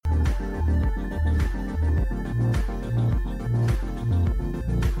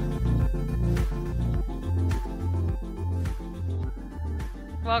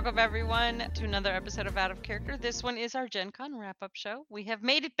Welcome everyone to another episode of Out of Character. This one is our Gen Con wrap-up show. We have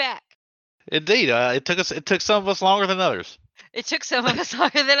made it back. Indeed, it took some of us longer than others. It took some of us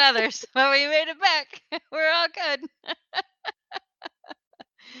longer than others, but we made it back. We're all good.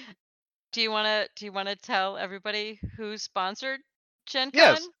 Do you want to tell everybody who sponsored Gen Con?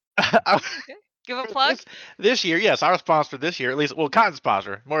 Yes. Okay. Give a plug. This year, yes, our sponsor this year, at least, well, content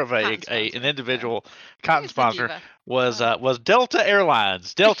sponsor, more of an individual content sponsor was Delta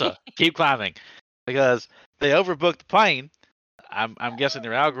Airlines. Delta, keep climbing, because they overbooked the plane. I'm guessing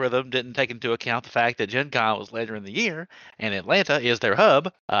their algorithm didn't take into account the fact that Gen Con was later in the year, and Atlanta is their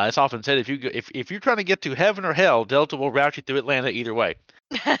hub. It's often said if you're trying to get to heaven or hell, Delta will route you through Atlanta either way.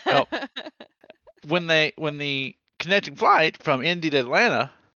 Well, when the connecting flight from Indy to Atlanta,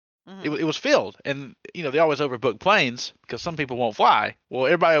 it was filled, and they always overbook planes because some people won't fly. Well,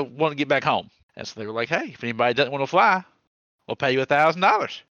 everybody wanted to get back home, and so they were like, "Hey, if anybody doesn't want to fly, we'll pay you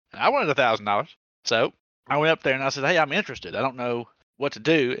 $1,000." I wanted $1,000, so I went up there and I said, "Hey, I'm interested. I don't know what to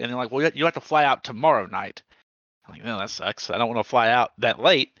do." And they're like, "Well, you have to fly out tomorrow night." I'm like, "No, that sucks. I don't want to fly out that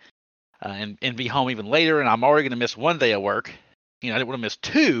late and be home even later, and I'm already going to miss one day of work. I didn't want to miss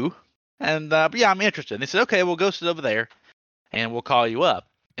two." And but yeah, I'm interested. And they said, "Okay, we'll go sit over there, and we'll call you up."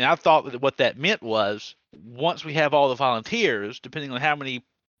 And I thought that what that meant was once we have all the volunteers, depending on how many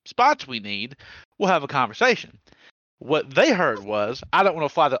spots we need, we'll have a conversation. What they heard was, "I don't want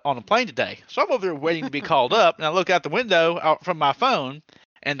to fly on the plane today." So I'm over there waiting to be called up, and I look out the window out from my phone,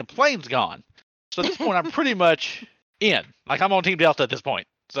 and the plane's gone. So at this point, I'm pretty much in. Like, I'm on Team Delta at this point.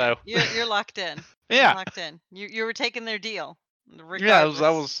 So you're locked in. Yeah. You're locked in. You were taking their deal.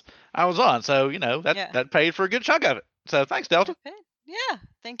 Regardless. Yeah, I was on. So that paid for a good chunk of it. So thanks, Delta. Okay. Yeah,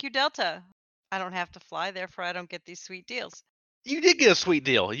 thank you, Delta. I don't have to fly, therefore I don't get these sweet deals. You did get a sweet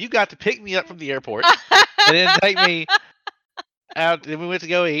deal. You got to pick me up from the airport and then take me out. Then we went to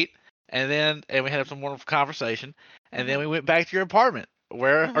go eat, and we had some wonderful conversation, and then we went back to your apartment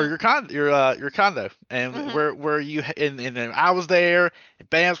or your condo, and where you and then I was there, and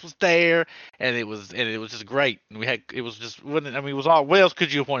Bams was there, and it was just great. And it was all. What else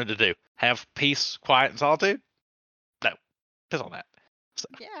could you have wanted to do? Have peace, quiet, and solitude? No, piss on that. So.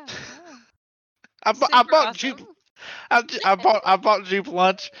 Yeah. I bought Jupe. I bought Jupe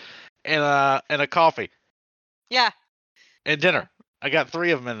lunch and a coffee. Yeah. And dinner. I got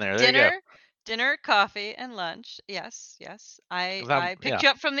 3 of them in there. There you go. Dinner, coffee, and lunch. Yes. I picked you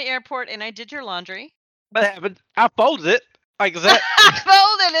up from the airport and I did your laundry. What happened? I folded it. Like that. I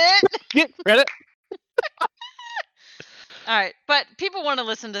folded it. Get credit. All right, but people want to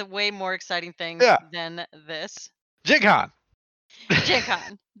listen to way more exciting things than this. Gen Con. Gen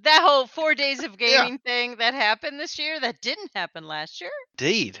Con. That whole 4 days of gaming thing that happened this year that didn't happen last year.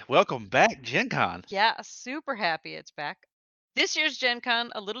 Indeed. Welcome back, Gen Con. Yeah, super happy it's back. This year's Gen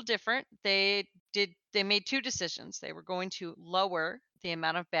Con a little different. They made 2 decisions. They were going to lower the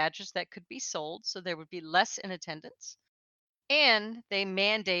amount of badges that could be sold so there would be less in attendance. And they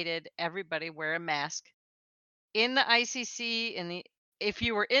mandated everybody wear a mask in the ICC if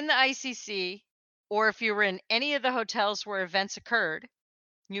you were in the ICC or if you were in any of the hotels where events occurred,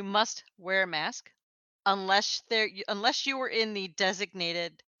 you must wear a mask unless you were in the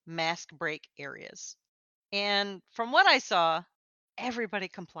designated mask break areas. And from what I saw, everybody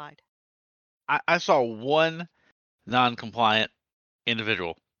complied. I saw one non-compliant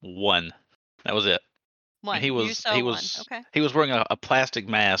individual. One. That was it. One. And he was wearing a plastic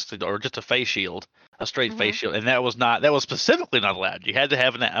mask or just a face shield, a straight face shield, and that was specifically not allowed. You had to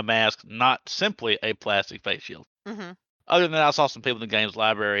have a mask, not simply a plastic face shield. Other than that, I saw some people in the games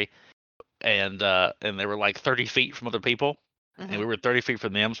library, and they were like 30 feet from other people, and we were 30 feet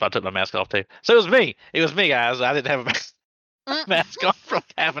from them, so I took my mask off too. So it was me. It was me, guys. I didn't have a mask on for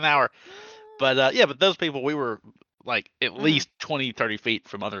like half an hour, but but those people, we were like at least 20, 30 feet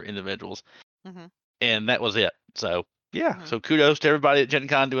from other individuals. And that was it. So, so kudos to everybody at Gen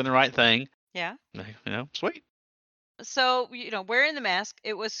Con doing the right thing. Yeah. Sweet. So, wearing the mask,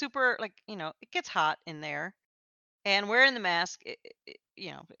 it was super, it gets hot in there. And wearing the mask,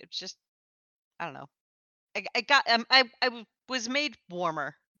 it's just, I don't know. I was made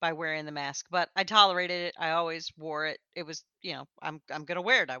warmer by wearing the mask, but I tolerated it. I always wore it. It was, I'm going to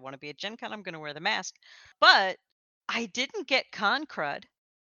wear it. I want to be at Gen Con. I'm going to wear the mask. But I didn't get con crud.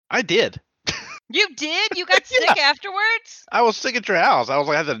 I did. You did? You got sick afterwards? I was sick at your house. I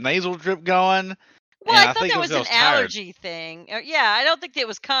had the nasal drip going. Well, I thought that was an allergy thing. Yeah, I don't think it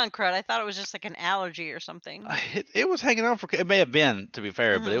was con crud. I thought it was just like an allergy or something. It was hanging on it may have been, to be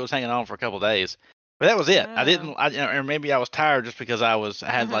fair, but it was hanging on for a couple of days. But that was it. Or maybe I was tired just because I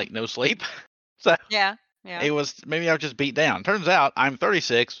had like no sleep. So yeah. Yeah. It was maybe I was just beat down. Turns out I'm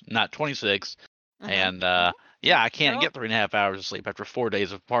 36, not 26, Mhm. and Mhm. yeah, I You're can't old. get 3.5 hours of sleep after 4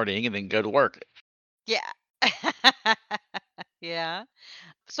 days of partying and then go to work. Yeah. Yeah.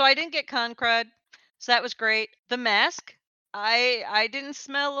 So I didn't get con crud. So that was great. The mask, I didn't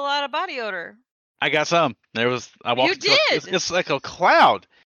smell a lot of body odor. I got some. I You walked into did. it's like a cloud.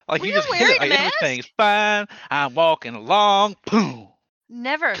 Like Were you you just hit it, wearing a like everything's mask? fine. I'm walking along. Boom.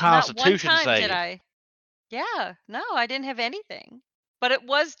 Never. Not one Constitution time did save. I. Yeah. No, I didn't have anything. But it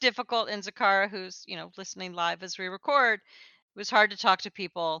was difficult in Zakara, who's, listening live as we record. It was hard to talk to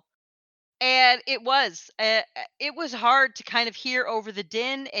people. And it was hard to kind of hear over the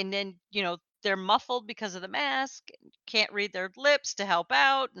din, and then, they're muffled because of the mask, and can't read their lips to help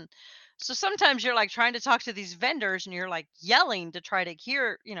out, and so sometimes you're like trying to talk to these vendors and you're like yelling to try to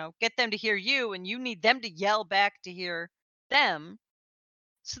hear, get them to hear you, and you need them to yell back to hear them.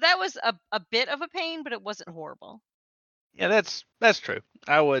 So that was a bit of a pain, but it wasn't horrible. Yeah, that's true.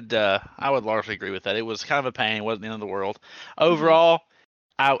 I would largely agree with that. It was kind of a pain. It wasn't the end of the world. Mhm. Overall,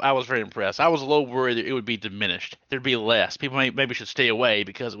 I was very impressed. I was a little worried that it would be diminished. There'd be less. People maybe should stay away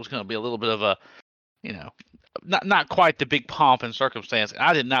because it was going to be a little bit of a, you know, not quite the big pomp and circumstance.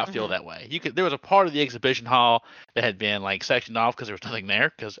 I did not feel Mhm. that way. There was a part of the exhibition hall that had been like sectioned off because there was nothing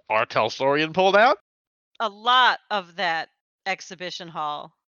there because our Telsorian pulled out. A lot of that exhibition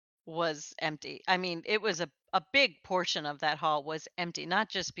hall was empty. I mean, it was a big portion of that hall was empty, not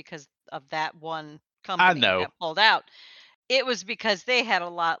just because of that one I company know. that pulled out. It was because they had a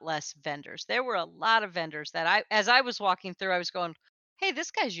lot less vendors. There were a lot of vendors that as I was walking through, I was going, "Hey,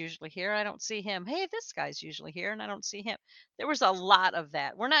 this guy's usually here. I don't see him. Hey, this guy's usually here and I don't see him." There was a lot of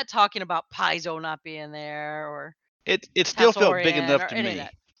that. We're not talking about Paizo not being there or It still felt big Tessorian enough or to any of me.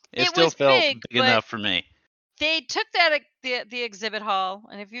 that. It It still was felt big, big but enough for me. they took that the exhibit hall,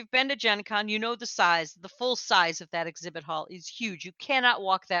 and if you've been to Gen Con, you know the size, the full size of that exhibit hall is huge. You cannot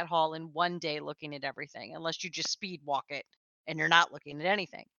walk that hall in one day looking at everything unless you just speed walk it and you're not looking at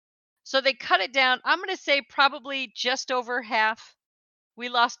anything. So they cut it down. I'm going to say probably just over half. We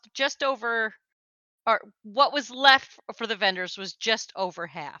lost just over, or what was left for the vendors was just over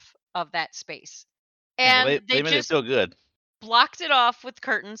half of that space. Yeah, well, And they they made it just feel good. blocked it off with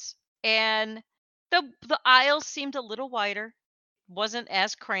curtains, and the aisles seemed a little wider, wasn't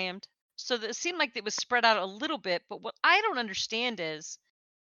as crammed. So that it seemed like it was spread out a little bit, but what I don't understand is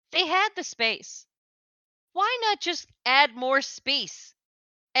they had the space. Why not just add more space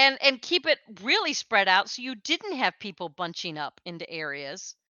and keep it really spread out so you didn't have people bunching up into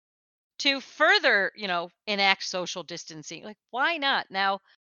areas to further, enact social distancing? Like, why not? Now,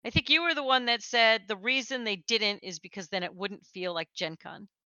 I think you were the one that said the reason they didn't is because then it wouldn't feel like Gen Con.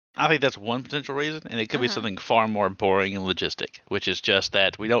 I think that's one potential reason, and it could be Mhm. something far more boring and logistic, which is just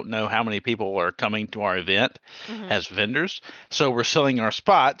that we don't know how many people are coming to our event Mhm. as vendors. So we're selling our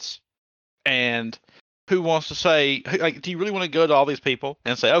spots, and who wants to say, like, do you really want to go to all these people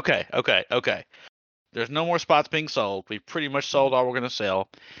and say, okay, okay, okay, there's no more spots being sold. We've pretty much Mhm. sold all we're going to sell.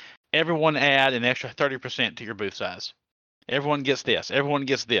 Everyone add an extra 30% to your booth size. Everyone gets this. Everyone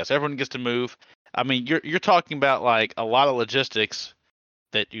gets this. Everyone gets to move. I mean, you're talking about like a lot of logistics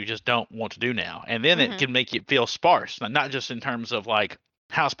that you just don't want to do now. And then it Mhm. can make you feel sparse, not just in terms of like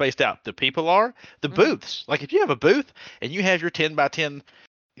how spaced out the people are, the Mhm. booths. Like if you have a booth and you have your 10 by 10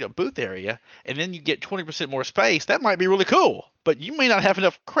 booth area and then you get 20% more space, that might be really cool. But you may not have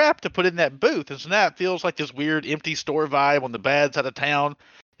enough crap to put in that booth. And so now it feels like this weird empty store vibe on the bad side of town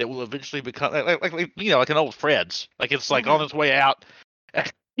that will eventually become like an old Fred's. Like it's like on Mhm. its way out.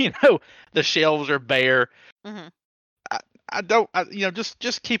 you know, the shelves are bare. Mhm. I, I don't,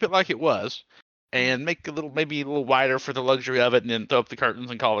 just keep it like it was, Mhm. and make maybe a little wider for the luxury of it, and then throw up the curtains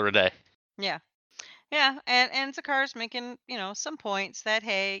and call it a day. Yeah. Yeah, and Zakar's making, some points that,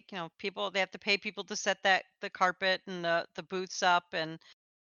 hey, people, they have to pay people to set the carpet and the booths up, and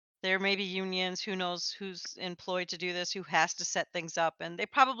there may be unions, who knows who's employed to do this, who has to set things up, and they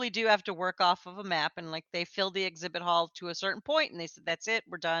probably do have to work off of a map, and like they fill the exhibit hall to a certain point and they said that's it,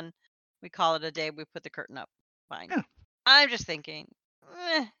 we're done. We call it a day, we put the curtain up. Fine. Yeah, I'm just thinking,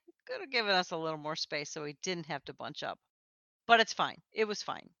 could have given us a little more space so we didn't have to bunch up. But it's fine. It was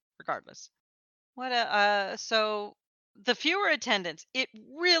fine regardless. What a so the fewer attendants, it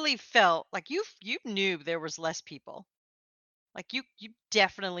really felt like you knew there was less people. Like you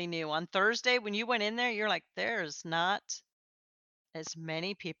definitely knew on Thursday when you went in there, you're like, there's not as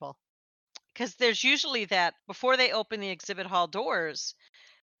many people. Because there's usually that before they open the exhibit hall doors,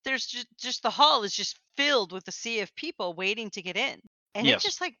 there's just the hall is just filled with a sea of people waiting to get in. And it yes,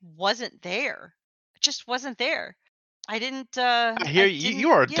 just like wasn't there. It just wasn't there. I didn't. I hear I you. didn't. You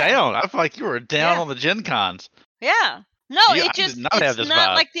are Yeah. down. I feel like you were down Yeah. on the Gen Cons. Yeah. No, I did not have it's this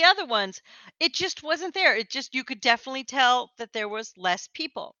not vibe. like the other ones. It just wasn't there. It just you could definitely tell that there was less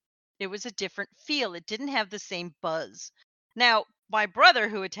people. It was a different feel. It didn't have the same buzz. Now, my brother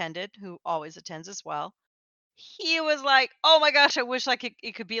who attended, who always attends as well, he was like, "Oh my gosh, I wish like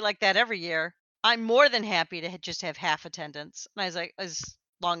it could be like that every year. I'm more than happy to just have half attendance." And I was like, "As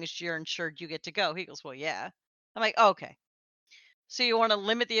long as you're insured, you get to go." He goes, "Well, yeah." I'm like, "Okay. So you want to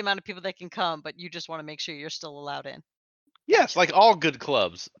limit the amount of people that can come, but you just want to make sure you're still allowed in." Yes, Gotcha. like all good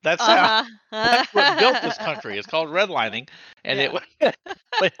clubs. That's how. That's what built this Uh-huh. country. It's called redlining, and it. Yeah.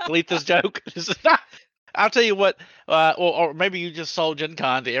 Wait, delete this joke. This is not. I'll tell you what. Or maybe you just sold Gen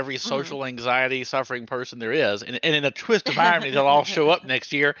Con to every Mhm. social anxiety suffering person there is, and in a twist of irony, they'll all show up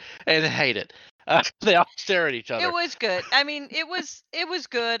next year and hate it. They all stare at each It other. was good. I mean, it was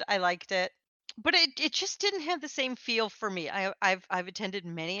good. I liked it. But it just didn't have the same feel for me. I've attended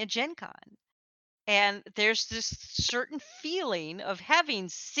many a Gen Con. And there's this certain feeling of having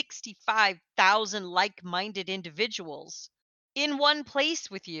 65,000 like-minded individuals in one place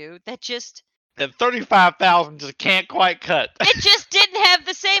with you that just And 35,000 just can't quite cut. it just didn't have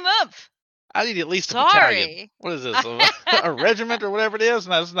the same oomph. I need at least a battalion. Sorry. What is this? A regiment or whatever it is?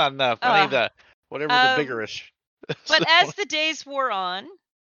 No, that's not enough. I need uh, whatever the um, biggerish. but as the days wore on,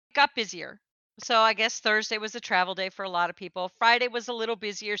 it got busier. So I guess Thursday was a travel day for a lot of people. Friday was a little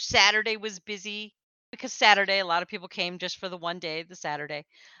busier. Saturday was busy because Saturday a lot of people came just for the one day, the Saturday.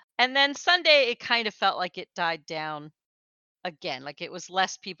 And then Sunday it kind of felt like it died down again. Like it was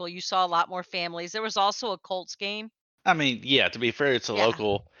less people. You saw a lot more families. There was also a Colts game. I mean, yeah, to be fair, it's a Yeah.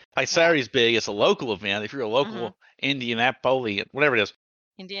 local. Like Yeah. Saturday's big. It's a local event. If you're a Mhm. local Indianapolian, whatever it is,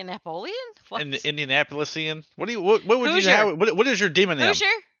 Indianapolian? What? Indianapolisian, what would you Hoosier. have? What is your demonym Hoosier?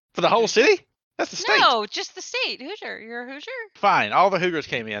 for the whole Hoosier? city? That's the state. No, just the state. Hoosier. You're a Hoosier? Fine. All the Hoosiers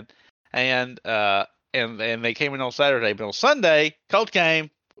came in, and and they came in on Saturday, but on Sunday, Colts came.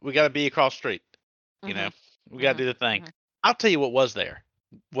 We got to be across the street. You know, Mhm. we got to Mhm. do the thing. Mhm. I'll tell you what was there.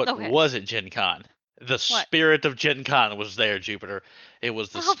 What Okay. was at Gen Con? The What? spirit of Gen Con was there, Jupiter. It was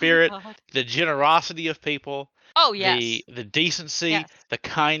the Oh my spirit, god. the generosity of people, Oh, the yes. decency, Yes. the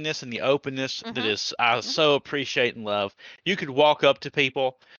kindness, and the openness that Mhm. is I Mhm. so appreciate and love. You could walk up to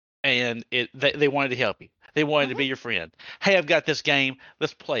people, and they wanted to help you. They wanted to Mhm. be your friend. Hey, I've got this game.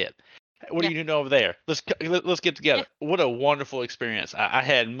 Let's play it. What are Yeah. you doing over there? Let's get Yeah. together. What a wonderful experience. I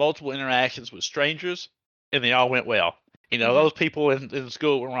had multiple interactions with strangers, and they all went well. You know, Mhm. those people in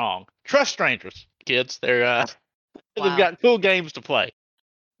school were wrong. Trust strangers, kids. They've Wow. got cool games to play.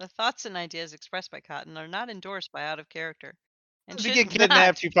 The thoughts and ideas expressed by Cotton are not endorsed by Out of Character and If you should get not.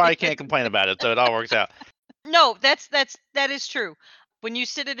 kidnapped, you probably can't complain about it, so it all works out. No, that is true. When you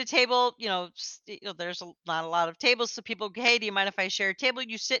sit at a table, there's not a lot of tables, so people, hey, do you mind if I share a table?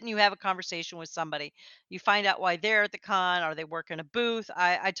 You sit and you have a conversation with somebody. You find out why they're at the con. Are they working a booth?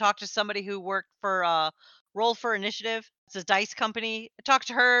 I talked to somebody who worked for Roll for Initiative. It's a dice company. I talked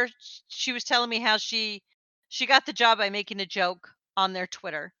to her. She was telling me how she got the job by making a joke on their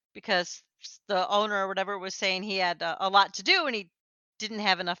Twitter because the owner or whatever was saying he had a lot to do and he didn't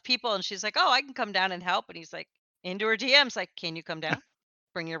have enough people, and she's like, "Oh, I can come down and help." And he's like, into her DMs, like, "Can you come down?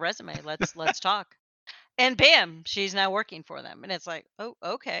 Bring your resume. Let's talk." And bam, she's now working for them. And it's like, "Oh,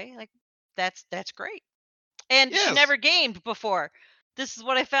 okay. Like that's great." And she Yes. never gamed before. This is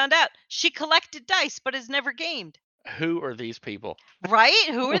what I found out. She collected dice but has never gamed. Who are these people? Right?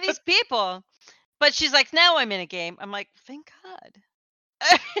 Who are What? these people? But she's like, "Now I'm in a game." I'm like, "Thank God."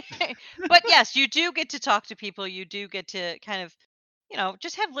 But yes, you do get to talk to people. You do get to kind of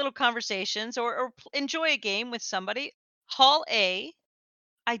just have little conversations or enjoy a game with somebody. Hall A,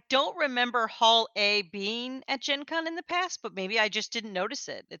 I don't remember Hall A being at Gen Con in the past, but maybe I just didn't notice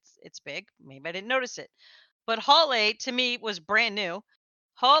it. It's big. Maybe I didn't notice it. But Hall A to me was brand new.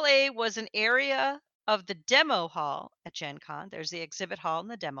 Hall A was an area of the demo hall at Gen Con. There's the exhibit hall and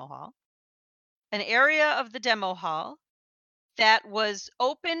the demo hall. An area of the demo hall that was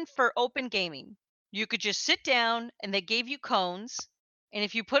open for open gaming. You could just sit down and they gave you cones. And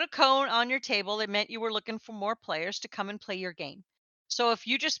if you put a cone on your table, it meant you were looking for more players to come and play your game. So if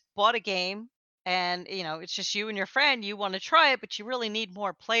you just bought a game and it's just you and your friend, you want to try it, but you really need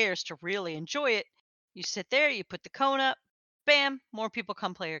more players to really enjoy it, you sit there, you put the cone up, bam, more people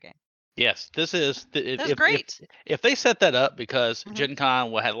come play your game. Yes, this is That was great. if they set that up because Hmm. Gen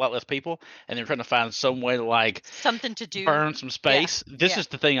Con had a lot less people and they're trying to find some way to like Something to do. burn some Yeah. space, this Yeah. is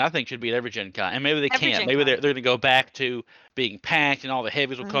the thing I think should be at every Gen Con. And maybe they Every can't. Gen Maybe Con. they're going to go back to being packed and all the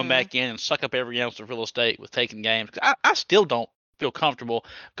heavies will come Hmm. back in and suck up every ounce of real estate with taking games. I still don't feel comfortable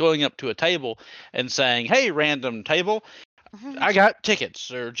going up to a table and saying, "Hey, random table, I got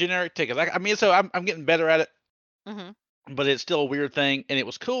tickets or generic tickets." I mean, so I'm getting better at it. But it's still a weird thing, and it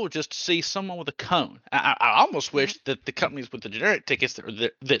was cool just to see someone with a cone. I almost wish that the companies with the generic tickets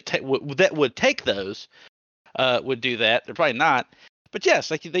that would take those would do that. They're probably not. But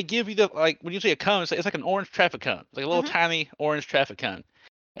yes, like they give you the, like when you see a cone, it's like an orange traffic cone, it's like a little tiny orange traffic cone,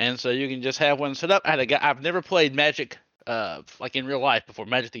 and so you can just have one set up. I had a guy. I've never played Magic, like in real life before,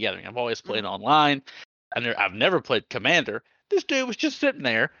 Magic the Gathering. I've always played online. I've never played Commander. This dude was just sitting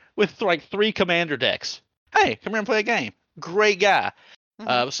there with like 3 Commander decks. Hey, come here and play a game. Great guy.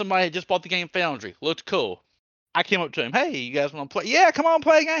 Somebody had just bought the game Foundry. Looked cool. I came up to him. Hey, you guys want to play? Yeah, come on,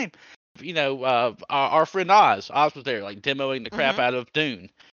 play a game. You know, our friend Oz. Oz was there, like demoing the crap out of Dune,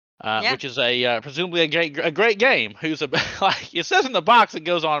 which is presumably a great game. Who's like it says in the box, it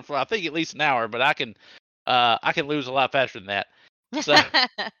goes on for I think at least an hour, but I can lose a lot faster than that. So.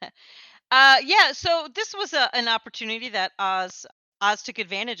 Yeah, so this was an opportunity that Oz took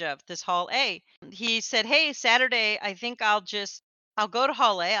advantage of, this Hall A. He said, "Hey, Saturday, I think I'll go to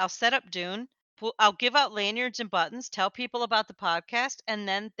Hall A. I'll set up Dune. I'll give out lanyards and buttons, tell people about the podcast, and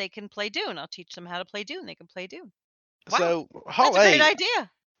then they can play Dune. I'll teach them how to play Dune. They can play Dune." Wow, So that's Hall a great A,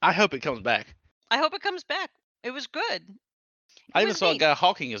 idea. I hope it comes back. I hope it comes back. It was good. I even saw a guy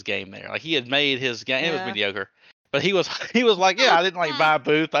hawking his game there. Like he had made his game. It was Yeah. mediocre, but he was like, "Yeah, I didn't like buy a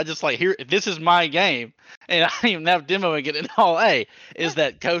booth. I just like here. This is my game, and I didn't even have demoing it in Hall A. Is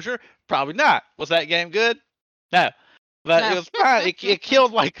that kosher? Probably not. Was that game good? No, but it was fine. It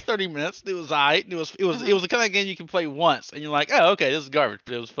killed like 30 minutes. It was alright. It was the kind of game you can play once, and you're like, "Oh, okay, this is garbage."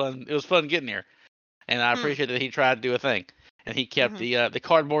 But it was fun. It was fun getting here, and I appreciate that he tried to do a thing. And he kept the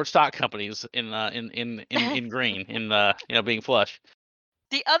cardboard stock companies in green, in being flush.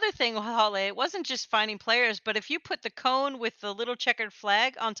 The other thing with Hall A, it wasn't just finding players, but if you put the cone with the little checkered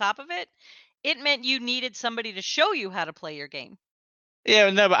flag on top of it, it meant you needed somebody to show you how to play your game. Yeah,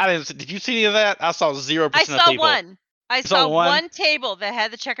 no, but I didn't. Did you see any of that? I saw 0% I of saw people. one. I saw one table that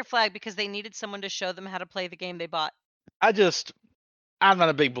had the checkered flag because they needed someone to show them how to play the game they bought. I'm not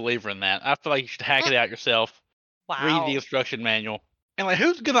a big believer in that. I feel like you should hack it out yourself. Wow. Read the instruction manual. And like,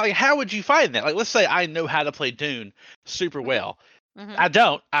 who's gonna like? How would you find that? Like, let's say I know how to play Dune super well. I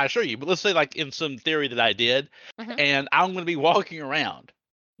don't, I assure you. But let's say like in some theory that I did, and I'm gonna be walking around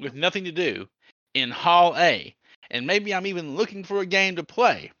with nothing to do in Hall A, and maybe I'm even looking for a game to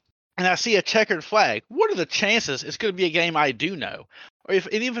play, and I see a checkered flag. What are the chances it's going to be a game I do know? Or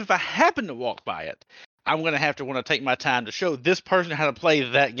even if I happen to walk by it, I'm going to have to want to take my time to show this person how to play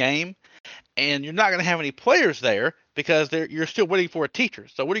that game. And you're not going to have any players there because you're still waiting for a teacher.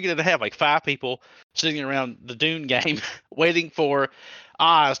 So what are you going to have? Like 5 people sitting around the Dune game waiting for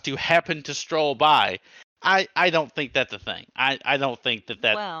Oz to happen to stroll by. I don't think that's a thing. I don't think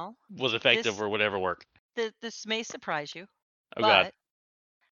that was effective or would ever work. This may surprise you, oh, but God.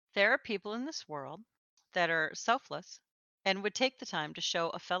 There are people in this world that are selfless and would take the time to show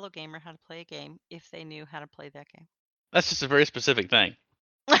a fellow gamer how to play a game if they knew how to play that game. That's just a very specific thing.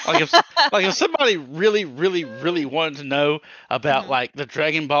 Like if somebody really, really, really wanted to know about like the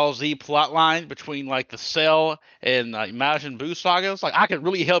Dragon Ball Z plot line between like the Cell and Majin Buu sagas, like I could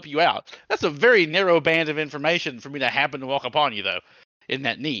really help you out. That's a very narrow band of information for me to happen to walk upon you though, in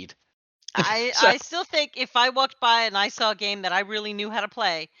that need. I still think if I walked by and I saw a game that I really knew how to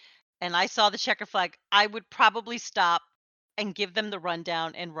play and I saw the checker flag, I would probably stop and give them the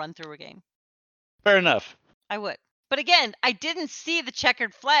rundown and run through a game. Fair enough. I would. But again, I didn't see the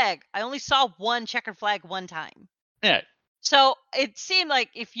checkered flag. I only saw one checkered flag one time. Yeah. So it seemed like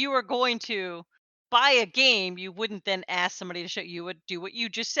if you were going to buy a game, you wouldn't then ask somebody to show you. You would do what you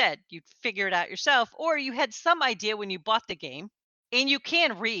just said. You'd figure it out yourself, or you had some idea when you bought the game, and you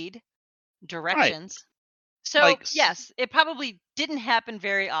can read directions. Right. So yes, it probably didn't happen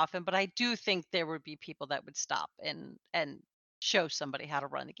very often, but I do think there would be people that would stop and show somebody how to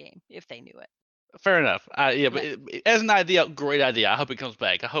run the game if they knew it. Fair enough. Yeah, but as an idea, great idea. I hope it comes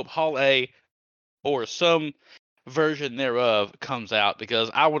back. I hope Hall A or some version thereof comes out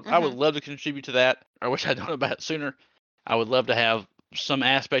because I would love to contribute to that. I wish I'd known about it sooner. I would love to have some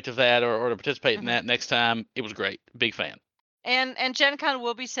aspect of that or to participate in that next time. It was great. Big fan. And Gen Con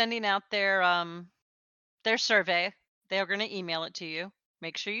will be sending out their survey. They're going to email it to you.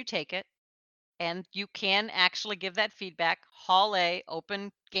 Make sure you take it. And you can actually give that feedback. Hall A,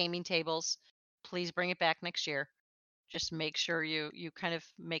 open gaming tables. Please bring it back next year. Just make sure you kind of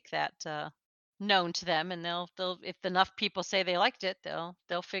make that known to them, and they'll if enough people say they liked it,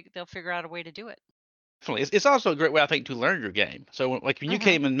 they'll figure out a way to do it. Definitely. It's also a great way I think to learn your game. So like when you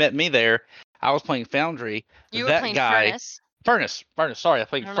came and met me there, I was playing Foundry. You were playing Furnace. Furnace. Sorry, I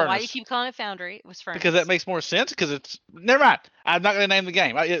think I don't know why you Furnace. keep calling it Foundry. It was Furnace. Because that makes more sense. Because it's never mind. I'm not going to name the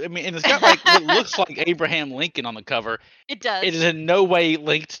game. I mean, and it's got like what looks like Abraham Lincoln on the cover. It does. It is in no way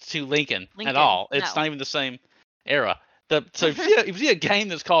linked to Lincoln at all. It's No. not even the same era. So if you see a game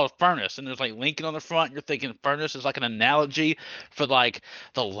that's called Furnace and there's like Lincoln on the front, you're thinking Furnace is like an analogy for like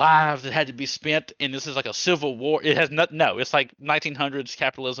the lives that had to be spent, and this is like a civil war. It has no. It's like 1900s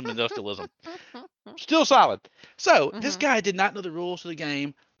capitalism, industrialism. Still solid. So this guy did not know the rules of the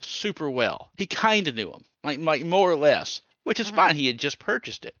game super well. He kind of knew them, like more or less, which is fine. He had just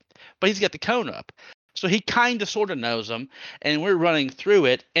purchased it, but he's got the cone up. So he kind of sort of knows them, and we're running through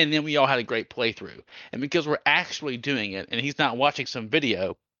it, and then we all had a great playthrough. And because we're actually doing it, and he's not watching some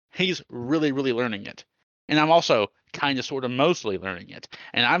video, he's really, really learning it. And I'm also kind of sort of mostly learning it.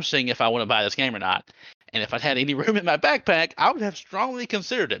 And I'm seeing if I want to buy this game or not. And if I'd had any room in my backpack, I would have strongly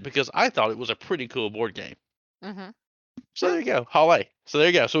considered it because I thought it was a pretty cool board game. So there you go, Hall A. So there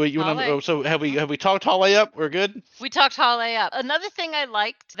you go. So so have we talked Hall A up? We're good. We talked Hall A up. Another thing I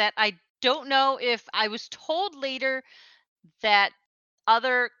liked that I don't know if I was told later that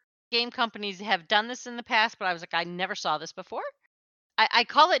other game companies have done this in the past, but I was like, I never saw this before. I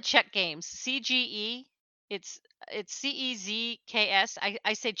call it Czech games. CGE. It's CEZKS.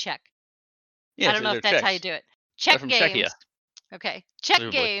 I say Czech. Yeah, I don't know if that's Czechs. how you do it. Czech from games. Czechia. Okay.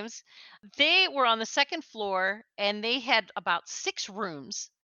 Czech games. They were on the second floor and they had about 6 rooms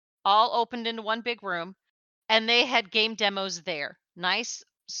all opened into one big room, and they had game demos there. Nice,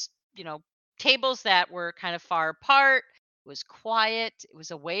 tables that were kind of far apart. It was quiet. It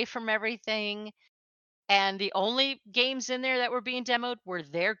was away from everything. And the only games in there that were being demoed were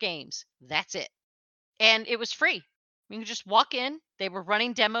their games. That's it. And it was free. You could just walk in. They were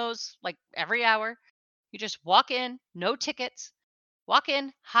running demos like every hour. You just walk in, no tickets. Walk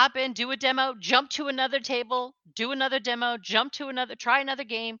in, hop in, do a demo, jump to another table, do another demo, try another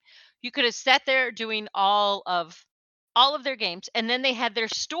game. You could have sat there doing all of their games, and then they had their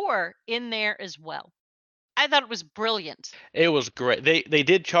store in there as well. I thought it was brilliant. It was great. They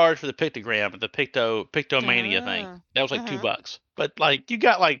did charge for the pictogram, the Pictomania thing. That was like $2. But like you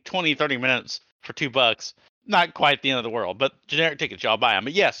got like 20-30 minutes for $2. Not quite the end of the world, but generic tickets, y'all buy them.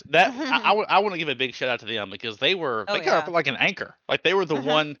 But yes, that I want to give a big shout out to them because they kind of like an anchor. Like they were the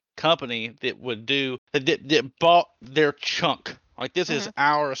one company that would do that bought their chunk. Like this is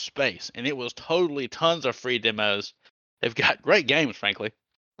our space, and it was totally tons of free demos. They've got great games, frankly.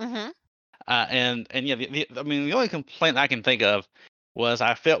 And yeah, I mean, the only complaint I can think of was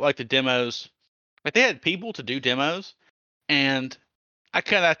I felt like the demos, like they had people to do demos, and I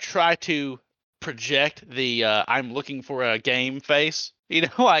kind of try to project the I'm looking for a game face,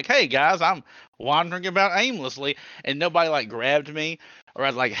 like, hey guys, I'm wandering about aimlessly, and nobody like grabbed me, or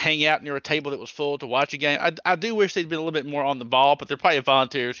I'd like hang out near a table that was full to watch a game. I do wish they'd been a little bit more on the ball, but they're probably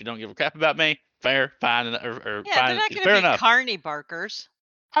volunteers who don't give a crap about me. Fair, fine, or yeah, fine, they're not going fair to be enough. carny barkers.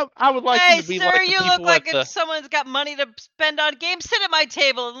 I would like hey, them to be sir, like the you people look like if someone's got money to spend on games. Sit at my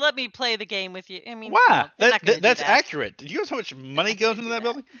table and let me play the game with you. I mean, why? No, That's accurate. Did you know how much money goes into that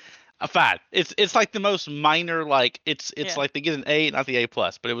building? Fine. It's like the most minor. Like it's like they get an A, not the A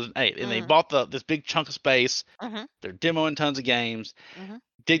plus, but it was an A, and they bought this big chunk of space. They're demoing tons of games.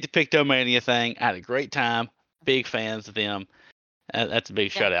 Dig the Pictomania thing. I had a great time. Big fans of them. That's a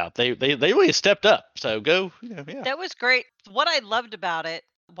big shout out. They really stepped up. So go. Yeah. That was great. What I loved about it,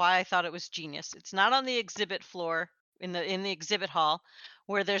 why I thought it was genius. It's not on the exhibit floor in the exhibit hall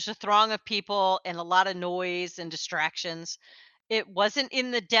where there's a throng of people and a lot of noise and distractions. It wasn't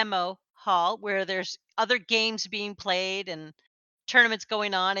in the demo hall where there's other games being played and tournaments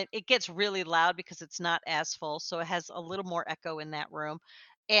going on. It gets really loud because it's not as full, so it has a little more echo in that room.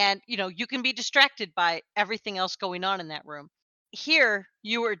 And you can be distracted by everything else going on in that room. Here,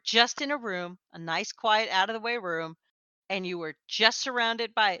 you were just in a room, a nice, quiet, out of the way room, and you were just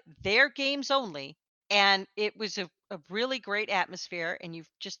surrounded by their games only. And it was a really great atmosphere. And you've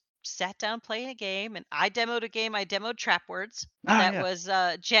just sat down playing a game. And I demoed a game. I demoed Trap Words. That was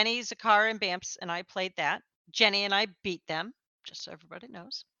Jenny, Zakar, and Bamps, and I played that. Jenny and I beat them, just so everybody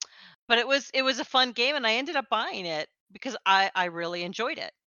knows. But it was a fun game, and I ended up buying it because I really enjoyed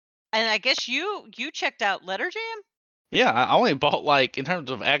it. And I guess you checked out Letter Jam? Yeah, I only bought like in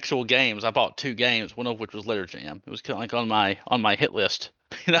terms of actual games, I bought 2 games, one of which was Letter Jam. It was kind of like on my hit list,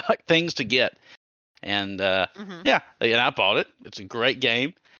 like things to get. And yeah, and I bought it. It's a great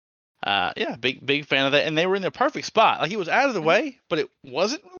game. Yeah, big fan of that. And they were in the perfect spot. Like it was out of the way, but it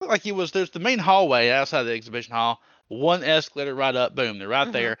wasn't like it was. There's the main hallway outside the exhibition hall, one escalator right up, boom, they're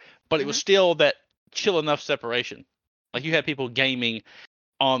right there. But it was still that chill enough separation. Like you had people gaming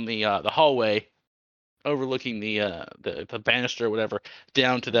on the hallway, overlooking the banister or whatever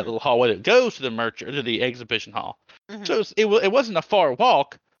down to that little hallway that goes to the merchant to the exhibition hall. So it wasn't a far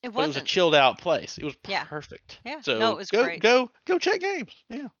walk, but it was a chilled out place. It was perfect. Yeah. No, it So was go great. go check games.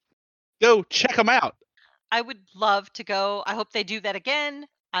 Yeah, go check them out. I would love to go. I hope they do that again.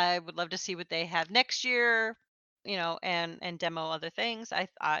 I would love to see what they have next year, and demo other things. I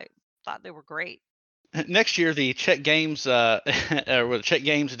thought they were great. Next year, the Czech Games or the Czech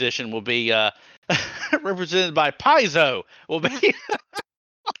Games edition will be represented by Paizo. Will be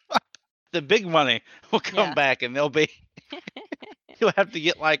the big money will come back, and they'll be you'll have to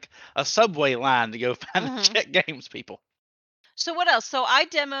get like a subway line to go find the Czech Games people. So what else? So I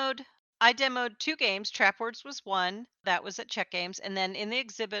demoed 2 games. Trap Words was one. That was at Czech Games, and then in the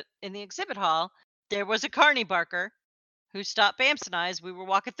exhibit hall, there was a carny barker who stopped Bamps and I as we were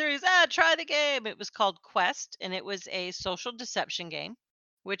walking through. He's, try the game. It was called Quest, and it was a social deception game,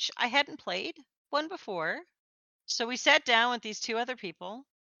 which I hadn't played one before. So we sat down with these 2 other people,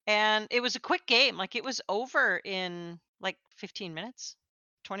 and it was a quick game. Like, it was over in like 15 minutes,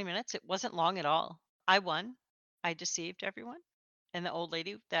 20 minutes. It wasn't long at all. I won. I deceived everyone. And the old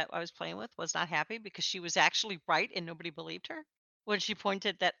lady that I was playing with was not happy because she was actually right and nobody believed her when she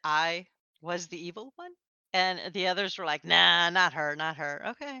pointed that I was the evil one. And the others were like, "Nah, not her, not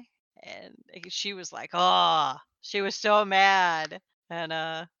her." Okay. And she was like, "Oh," she was so mad.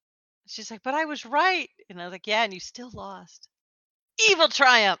 And she's like, "But I was right." And I was like, "Yeah, and you still lost." Evil Oh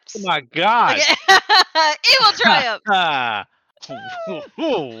triumphs. my God! Okay. Evil triumphs.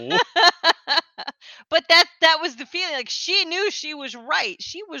 But that was the feeling. Like, she knew she was right.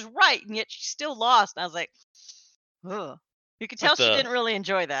 She was right, and yet she still lost. And I was like, ugh. You could tell she didn't really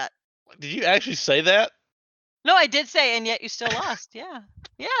enjoy that. Did you actually say that? No, I did say, and yet you still lost. Yeah.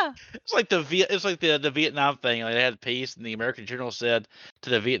 Yeah. It's like the Vietnam thing. Like they had peace, and the American general said to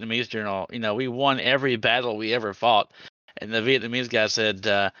the Vietnamese general, "We won every battle we ever fought." And the Vietnamese guy said,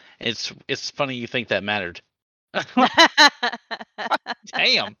 "It's funny you think that mattered."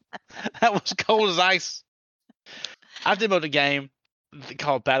 Damn, that was cold as ice. I demoed a game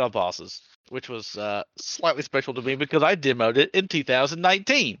called Battle Bosses, which was slightly special to me because I demoed it in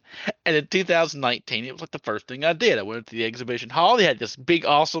 2019. And in 2019, it was like the first thing I did. I went to the exhibition hall. They had this big,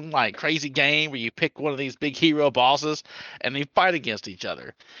 awesome, like crazy game where you pick one of these big hero bosses and they fight against each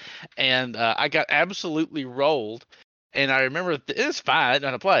other. And I got absolutely rolled. And I remember it's fine, I didn't know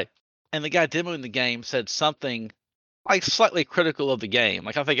how to play. And the guy demoing the game said something like slightly critical of the game.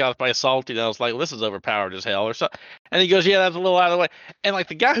 Like I think I was probably salty. And I was like, well, "This is overpowered as hell," or so. And he goes, "Yeah, that's a little out of the way." And like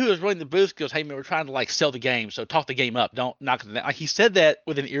the guy who was running the booth goes, "Hey man, we're trying to like sell the game, so talk the game up. Don't knock it down." Like he said that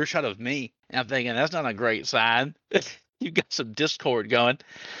with an earshot of me, and I'm thinking that's not a great sign. You've got some discord going,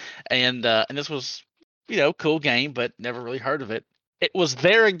 and this was, cool game, but never really heard of it. It was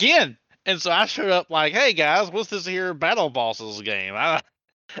there again, and so I showed up like, "Hey guys, what's this here Battle Bosses game?"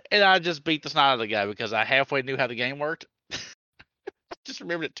 And I just beat the snot out of the guy because I halfway knew how the game worked. Just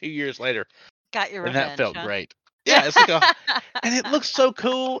remembered it 2 years later. Got your And that revenge, felt huh? great. Yeah, it's like and it looks so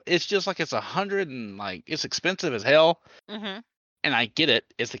cool. It's just like it's 100 and like it's expensive as hell. Mhm. And I get it.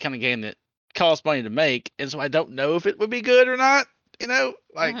 It's the kind of game that costs money to make, and so I don't know if it would be good or not.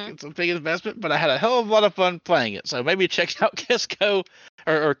 Like Mhm. it's a big investment, but I had a hell of a lot of fun playing it. So maybe check out Kesco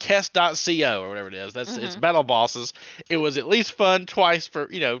or Kes.co or whatever it is. It's Mhm. Battle Bosses. It was at least fun twice for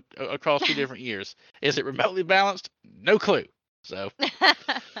across 2 different years. Is it remotely balanced? No clue. So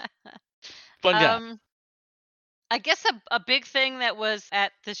fun guy. I guess a big thing that was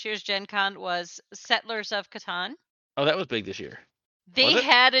at this year's Gen Con was Settlers of Catan. Oh, that was big this year. Was They it?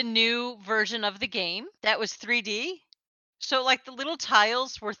 had a new version of the game that was 3D. So like the little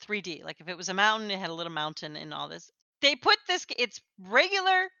tiles were 3D. Like if it was a mountain, it had a little mountain and all this. They put this it's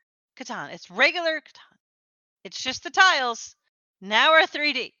regular Catan. It's regular Catan. It's just the tiles. Now are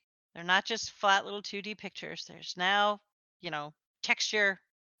 3D. They're not just flat little 2D pictures. There's now, texture,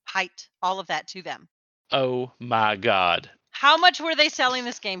 height, all of that to them. Oh my God. How much were they selling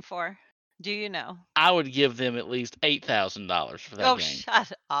this game for? Do you know? I would give them at least $8,000 for that Oh, game.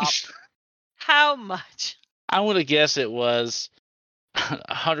 shut up. How much? I would have guessed it was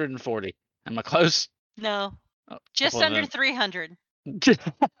 140. Am I close? No. Oh, Just well under then. 300.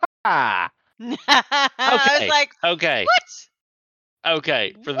 Ah, I was okay, like, okay, "What?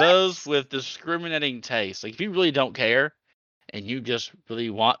 okay. For those What?" with discriminating taste, like if you really don't care and you just really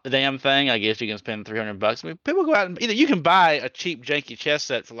want the damn thing, I guess you can spend $300. I mean, people go out and you can buy a cheap janky chess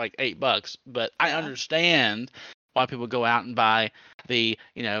set for like $8, but I Yeah. understand why people go out and buy the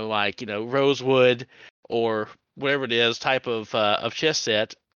rosewood or whatever it is type of chess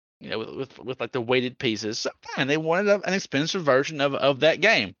set, with like the weighted pieces. So, fine, they wanted an expensive version of that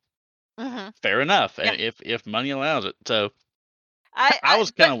game. Mhm. Fair enough, Yeah. if money allows it. So I I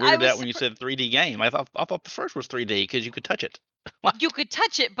was but kind of I weirded was out when you said 3D game. I thought the first was 3D because you could touch it. you Like, could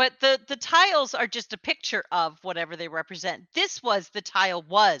touch it, but the tiles are just a picture of whatever they represent. This was the tile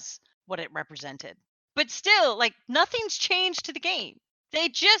was what it represented. But still, like nothing's changed to the game. They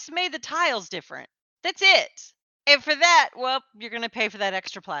just made the tiles different. That's it. And for that, well, you're gonna pay for that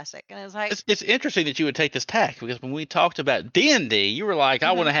extra plastic. And I was like, it's interesting that you would take this tack because when we talked about D&D, you were like,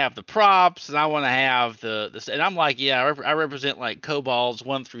 I want mhm, to have the props and I want to have and I'm like, yeah, I represent like kobolds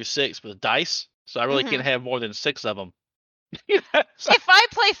 1 through 6 with dice, so I really can't mhm. have more than 6 of them. So If I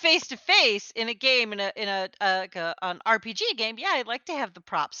play face to face in a game in an RPG game, yeah, I'd like to have the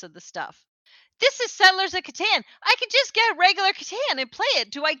props of the stuff. This is Settlers of Catan. I could just get regular Catan and play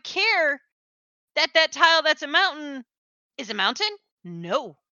it. Do I care that that tile that's a mountain is a mountain?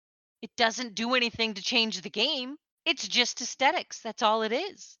 No. It doesn't do anything to change the game. It's just aesthetics. That's all it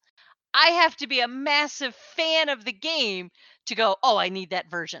is. I have to be a massive fan of the game to go, "Oh, I need that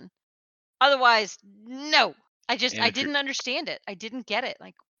version." Otherwise, no. and I if you're didn't understand it. I didn't get it.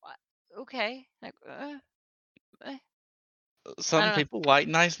 Like, what? Okay. Like, I some don't know. people like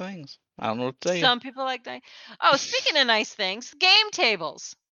nice things. I don't know what to tell you. Some people like that. Oh, speaking of nice things, game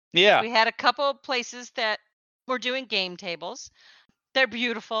tables. Yeah, We had a couple places that were doing game tables. They're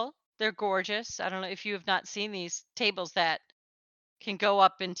beautiful. They're gorgeous. I don't know if you have not seen these tables that can go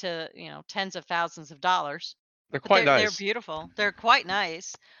up into, tens of thousands of dollars. they're But quite they're nice. beautiful. They're quite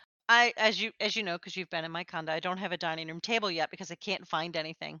nice. I as you know because you've been in my condo, I don't have a dining room table yet because I can't find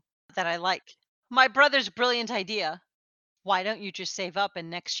anything that I like. My brother's brilliant idea. Why don't you just save up and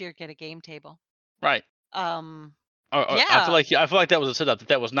next year get a game table? Right. Um Or yeah. I feel like that was a setup.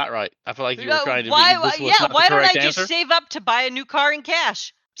 That was not right. I feel like you were trying to be. This was Yeah, not the why don't I correct just answer. save up to buy a new car in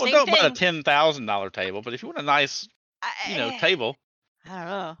cash? Well, Same don't buy a thing. $10,000 table, but if you want a nice, I table. I don't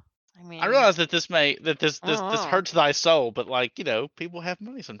know. I I mean, realize that I don't this know. hurts thy soul, but like people have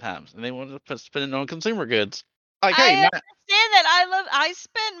money sometimes and they want to spend it on consumer goods. Like, I hey, not, understand that. I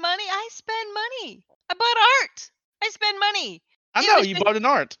spend money. I spend money. I bought art. I spend money. I It know was you just bought an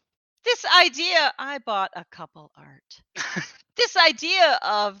art. this idea. I bought a couple art. This idea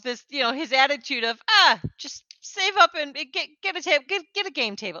of this, his attitude of just save up and get a table, get a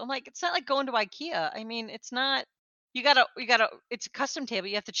game table. I'm like, it's not like going to IKEA. I mean, it's not. You gotta. It's a custom table.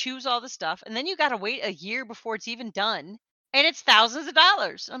 You have to choose all the stuff, and then you gotta wait a year before it's even done, and it's thousands of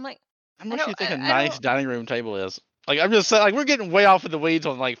dollars. I'm like, How much do you think a I nice don't. dining room table is? Like, I'm just saying, like, we're getting way off in the weeds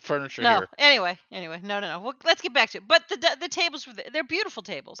on like furniture No. here. Anyway, no. Well, let's get back to it. But the tables they're beautiful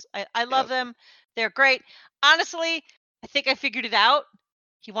tables. I Yeah, love them. They're great. Honestly, I think I figured it out.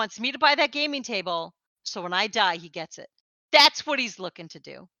 He wants me to buy that gaming table, so when I die, he gets it. That's what he's looking to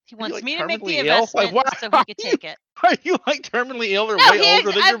do. He are you wants like me to make the terminally ill? Like, investment why so he are could you take it. are you like terminally ill or No, way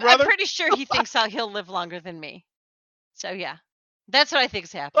older than your I'm brother? pretty sure he thinks he'll live longer than me. So yeah, that's what I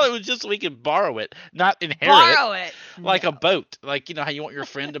think's Well, happened. it was just so we could borrow it, not inherit it. Borrow it. Like No. a boat. Like, how you want your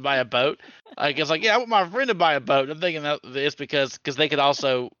friend to buy a boat? Like, it's like, yeah, I want my friend to buy a boat. I'm thinking that it's because they could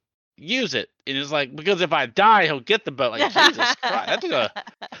also use it. And it's like, because if I die, he'll get the boat. Like, Jesus Christ. That took a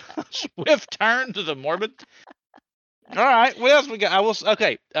swift turn to the morbid. All right. What else we got?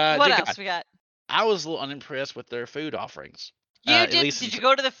 Okay. What Gen else Con. we got? I was a little unimpressed with their food offerings. You At least, did you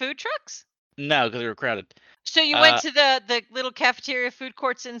go to the food trucks? no, because they were crowded. So you went Uh, to the little cafeteria food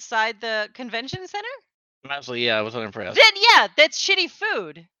courts inside the convention center? Honestly, yeah, I was unimpressed. Then yeah, that's shitty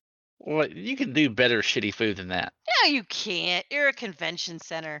food. Well, you can do better shitty food than that. No, you can't. You're a convention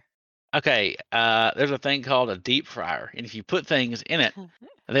center. Okay, there's a thing called a deep fryer, and if you put things in it,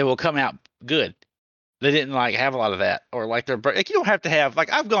 they will come out good. They didn't like have a lot of that, or like like you don't have to have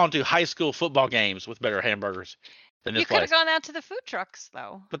like I've gone to high school football games with better hamburgers than this You could have place, gone out to the food trucks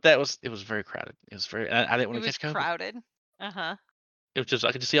though. but it was very crowded. It was very I didn't It want to was catch COVID. crowded. Uh-huh. It was just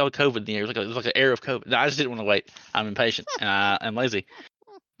I could just see all the COVID in the air. It was like an air of COVID. No, I just didn't want to wait. I'm impatient and lazy.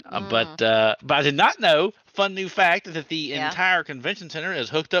 Mm. But I did not know. Fun new fact that the Yeah. entire convention center is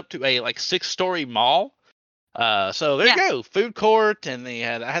hooked up to a like 6-story mall. So there you Yeah. go, food court, and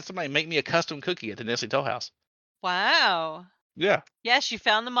I had somebody make me a custom cookie at the Nestle Toll House. Wow. Yeah, Yes, you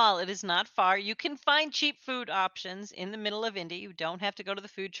found the mall. It is not far. You can find cheap food options in the middle of Indy. You don't have to go to the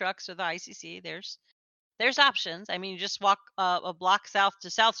food trucks or the ICC. There's options. I mean, you just walk a block south to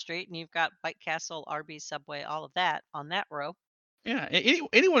South Street, and you've got White Castle, Arby's, Subway, all of that on that row. yeah.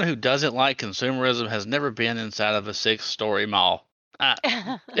 Anyone who doesn't like consumerism has never been inside of a 6-story mall.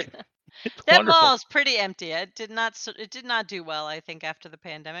 It's That wonderful. mall is pretty empty. It did not do well, I think, after the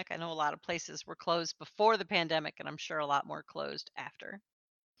pandemic. I know a lot of places were closed before the pandemic, and I'm sure a lot more closed after.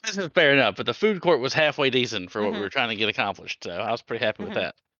 This is fair enough, but the food court was halfway decent for what we Mhm. were trying to get accomplished. So I was pretty happy with Mhm.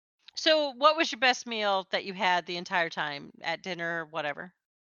 that. So, what was your best meal that you had the entire time at dinner, whatever?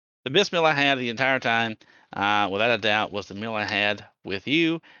 The best meal I had the entire time, without a doubt, was the meal I had with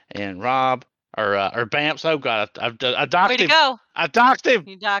you and Rob or Bamps. Oh God, I Way doxed to him. go! I doxed him.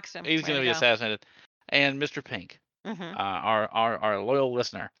 You doxed him. He's Way gonna to be go. assassinated. And Mr. Pink, Mhm. our loyal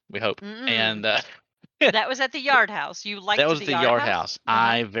listener, we hope. Mm. And That was at the Yard House. You that liked was the the Yard Yard House? House. Uh-huh.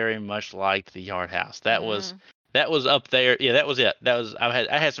 I very much liked the Yard House. Mm. That was up there. Yeah, that was it. That was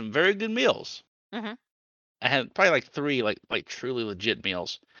I had some very good meals. Mhm. I had probably like three like truly legit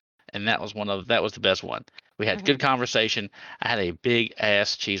meals, and that was the best one. We had good Mhm. conversation. I had a big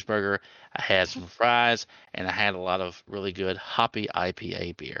ass cheeseburger. I had some fries, and I had a lot of really good hoppy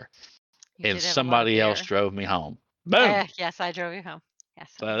IPA beer. You And did have a lot of somebody else beer. drove me home. Boom. Yes, I drove you home.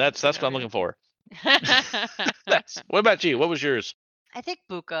 Yes, So I that's what drove I'm you looking for. home. That's what about you? What was yours? I think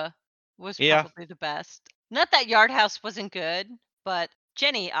Buka was Yeah. probably the best. Not that Yard House wasn't good, but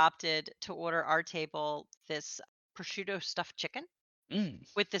Jenny opted to order our table this prosciutto stuffed chicken Mm,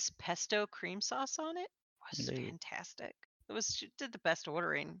 with this pesto cream sauce on it. It was indeed. fantastic. She did the best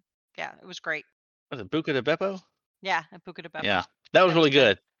ordering. Yeah, it was great. Was it Buca de Beppo? Yeah, at Buca de Yeah, Beppo. that was That was really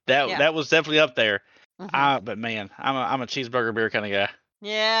good. good. That Yeah. that was definitely up there. Mhm. But man, I'm a cheeseburger beer kind of guy.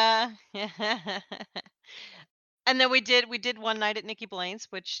 Yeah. And then we did one night at Nikki Blaine's,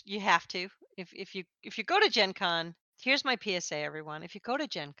 which you have to. If you go to Gen Con, here's my PSA, everyone. If you go to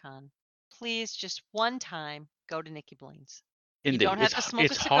Gen Con, please just one time go to Nikki Blaine's. You Indeed, don't have to smoke a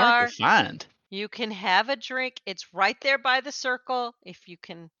it's hard to cigar. find. You can have a drink. It's right there by the circle. If you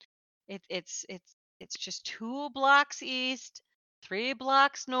can it's just 2 blocks east, 3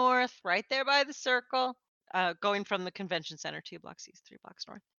 blocks north, right there by the circle. Going from the convention center, 2 blocks east, 3 blocks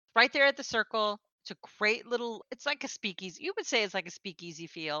north. Right there at the circle. It's a great little. It's like a speakeasy. You would say it's like a speakeasy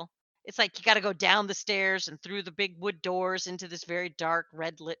feel. It's like you got to go down the stairs and through the big wood doors into this very dark,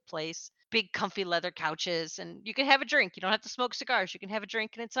 red lit place. Big, comfy leather couches, and you can have a drink. You don't have to smoke cigars. You can have a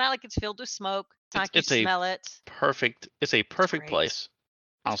drink, and it's not like it's filled with smoke. It's not like you smell it. It's a It's perfect great. place.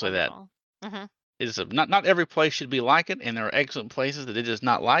 I'll It's say that. wonderful. Hmm. Not every place should be like it, and there are excellent places that it is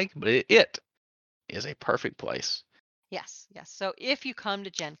not like, but it is a perfect place. Yes, yes. So if you come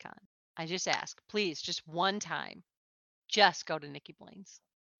to Gen Con, I just ask, please, just one time, just go to Nikki Blaine's.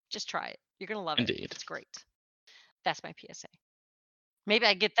 Just try it. You're going to love it. Indeed. It's great. That's my PSA. Maybe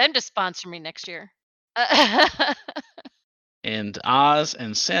I get them to sponsor me next year. And Oz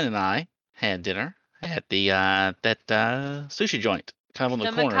and Sen and I had dinner at the that sushi joint, kind of on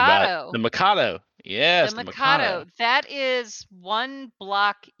the The corner by Mikado. the Mikado. The Yes, the Mikado. Mikado. That is 1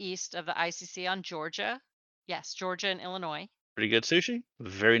 block east of the ICC on Georgia. Yes, Georgia and Illinois. Pretty good sushi.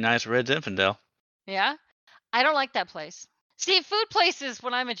 Very nice red Zinfandel. Yeah. I don't like that place. See, food places,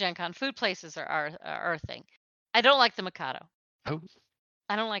 when I'm at Gen Con, food places are our thing. I don't like the Mikado. Oh,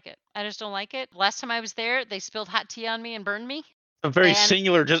 I don't like it. I just don't like it. Last time I was there, they spilled hot tea on me and burned me. a very And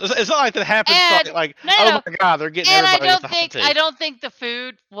singular. Just it's not like that happens. and Like no, no, oh no. my God, they're getting And everybody with the hot I tea. don't think the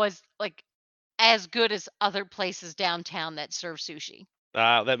food was like as good as other places downtown that serve sushi.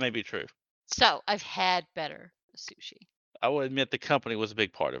 That may be true. So I've had better sushi. I will admit the company was a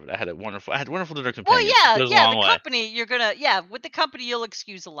big part of it. I had wonderful dinner Well, companions. It yeah, goes a yeah, the long way. company with the company you'll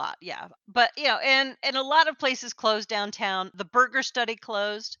excuse a lot, yeah. But and a lot of places closed downtown. The Burger Study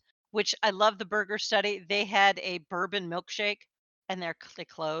closed, which I love the Burger Study. They had a bourbon milkshake, and they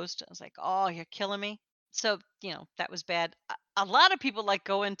closed. I was like, oh, you're killing me. So that was bad. A lot of people like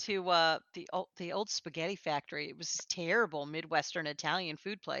going to the old spaghetti factory. It was this terrible Midwestern Italian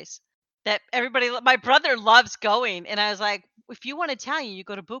food place that my brother loves going, and I was like, if you want Italian, you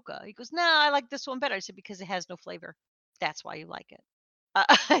go to Buca. He goes, no, I like this one better. I said, because it has no flavor. That's why you like it.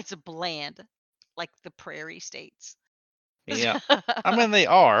 It's bland, like the prairie states. Yeah, I mean they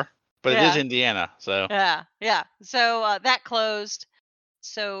are, but it is Yeah, Indiana, so yeah, yeah. So that closed.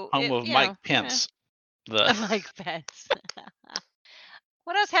 So home of Mike Pence. The Mike Pence.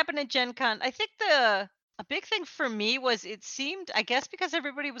 What else happened at Gen Con? I think a big thing for me was it seemed, I guess, because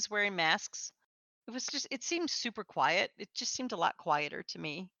everybody was wearing masks. It seemed super quiet. It just seemed a lot quieter to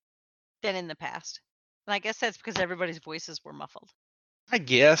me than in the past. And I guess that's because everybody's voices were muffled. I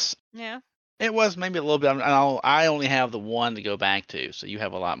guess Yeah. it was maybe a little bit. I only have the one to go back to, so you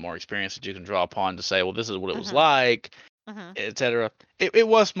have a lot more experience that you can draw upon to say, well, this is what it was Mhm. like, Mhm. etc. It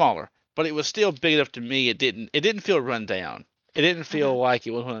was smaller, but it was still big enough to me. It didn't feel run down. It didn't feel Mhm. like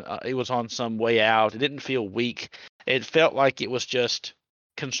it was on some way out. It didn't feel weak. It felt like it was just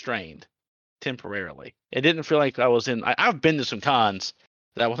constrained temporarily. It didn't feel like I was in. I've been to some cons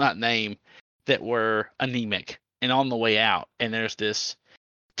that I will not name that were anemic and on the way out, and there's this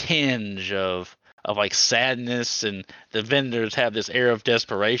tinge of like sadness, and the vendors have this air of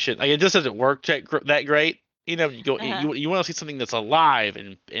desperation. Like, it just doesn't work that great. You know, you want to see something that's alive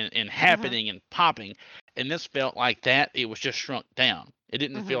and happening and popping, and this felt like that. It was just shrunk down. It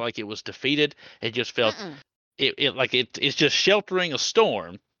didn't feel like it was defeated. It just felt it's just sheltering a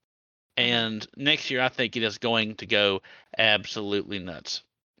storm. And next year, I think it is going to go absolutely nuts.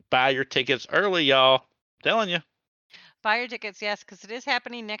 Buy your tickets early, y'all. I'm telling you. Buy your tickets, yes, because it is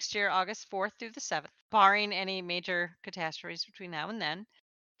happening next year, August 4th through the 7th, barring any major catastrophes between now and then.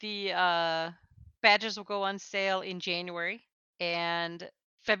 The badges will go on sale in January, and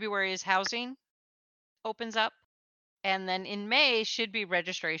February is housing opens up, and then in May should be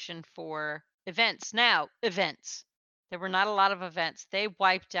registration for events. Now, events. There were not a lot of events. They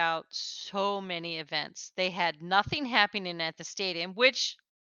wiped out so many events. They had nothing happening at the stadium, which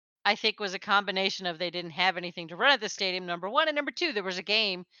I think was a combination of they didn't have anything to run at the stadium, number one, and number two, there was a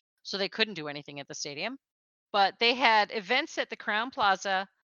game, so they couldn't do anything at the stadium. But they had events at the Crown Plaza,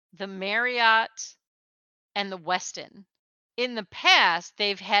 the Marriott, and the Westin. In the past,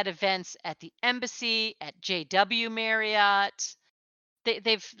 they've had events at the Embassy, at JW Marriott.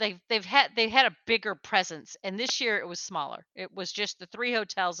 They've had a bigger presence, and this year it was smaller. It was just the 3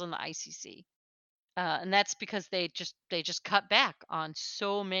 hotels and the ICC. And that's because they just cut back on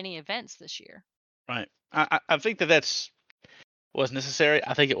so many events this year. Right. I think that was necessary.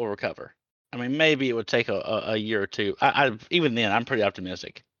 I think it will recover. I mean, maybe it would take a year or two. Even then, I'm pretty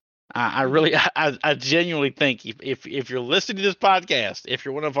optimistic. I really, I genuinely think if you're listening to this podcast, if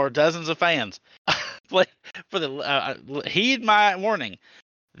you're one of our dozens of fans, heed my warning.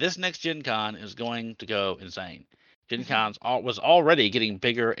 This next Gen Con is going to go insane. Gen Con's was already getting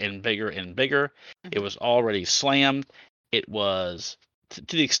bigger and bigger and bigger. It was already slammed. It was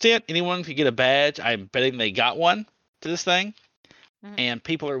to the extent anyone could get a badge. I'm betting they got one to this thing, and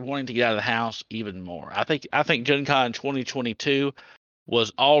people are wanting to get out of the house even more. I think Gen Con 2022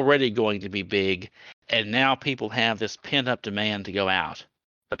 was already going to be big, and now people have this pent up demand to go out.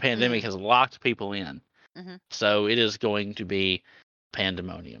 The pandemic has locked people in, so it is going to be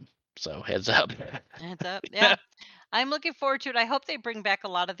pandemonium. So heads up. Heads up. Yeah. I'm looking forward to it. I hope they bring back a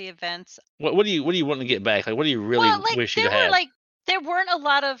lot of the events. What do you want to get back? Like, what do you really wish you had? There weren't a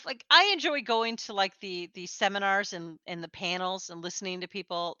lot of I enjoy going to the seminars and the panels and listening to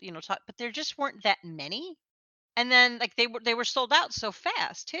people, talk, but there just weren't that many. And then they were sold out so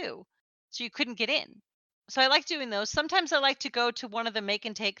fast too. So you couldn't get in. So I like doing those. Sometimes I like to go to one of the make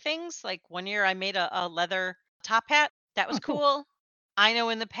and take things. Like one year I made a leather top hat. That was cool. I know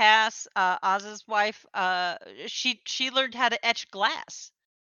in the past, Oz's wife, she learned how to etch glass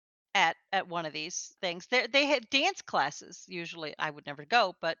at one of these things. They had dance classes usually. I would never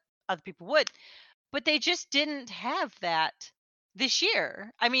go, but other people would. But they just didn't have that this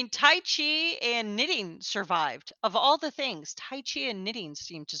year. I mean, Tai Chi and knitting survived. Of all the things, Tai Chi and knitting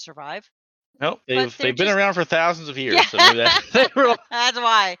seem to survive. Nope, they've been around for thousands of years. Yeah. So maybe that's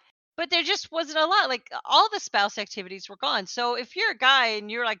why. But there just wasn't a lot. Like all the spouse activities were gone. So if you're a guy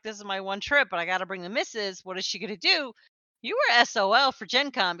and you're like, this is my one trip, but I got to bring the missus, what is she going to do? You were SOL for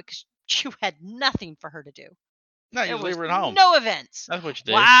Gen Con because you had nothing for her to do. No, you leave her at home. No events. That's what you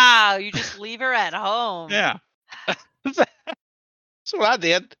do. Wow, you just leave her at home. Yeah. That's what I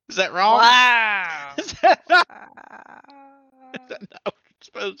did. Is that wrong? Wow. Is that not what you're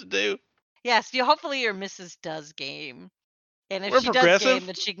supposed to do? Yes, hopefully your missus does game. And if We're she progressive. does game,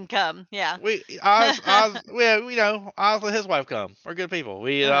 then she can come. Yeah. Oz, Oz and his wife come. We're good people.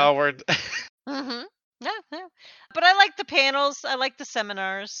 We all were. Yeah. But I like the panels. I like the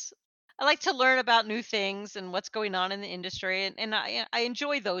seminars. I like to learn about new things and what's going on in the industry, and I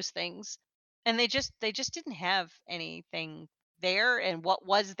enjoy those things. And they just didn't have anything there, and what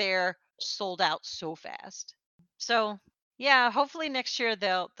was there sold out so fast. So yeah, hopefully next year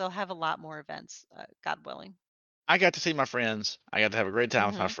they'll have a lot more events, God willing. I got to see my friends. I got to have a great time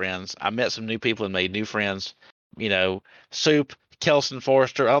with my friends. I met some new people and made new friends. Soup, Kelson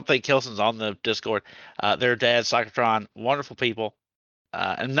Forrester. I don't think Kelson's on the Discord. Their dad, Cyclotron, wonderful people.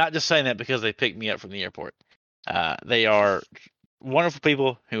 And not just saying that because they picked me up from the airport. They are wonderful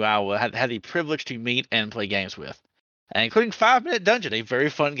people who I had the privilege to meet and play games with, including 5 Minute Dungeon, a very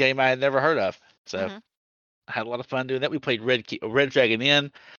fun game I had never heard of. So I had a lot of fun doing that. We played Red Dragon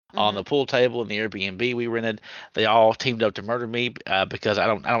Inn on the pool table in the Airbnb we rented. They all teamed up to murder me because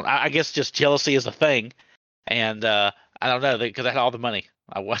I guess just jealousy is a thing, and I don't know because I had all the money.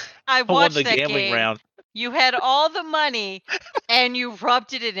 I won the gambling round. You had all the money, and you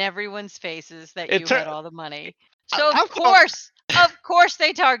rubbed it in everyone's faces that you had all the money. So of course,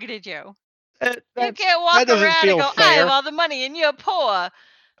 they targeted you. You can't walk around and go, I have all the money, and you're poor.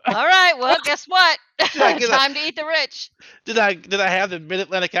 All right. Well, guess what? Did I get a? Time to eat the rich. Did I have the Mid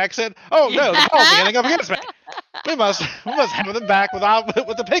Atlantic accent? Oh no, the Paul's beginning up against me. We must have them back with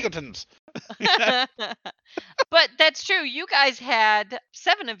the Pinkertons. But that's true. You guys had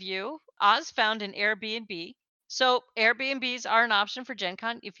 7 of you. Oz found an Airbnb. So Airbnbs are an option for Gen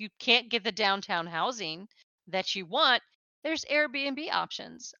Con. If you can't get the downtown housing that you want, there's Airbnb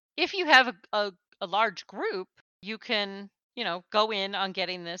options. If you have a large group, you can, go in on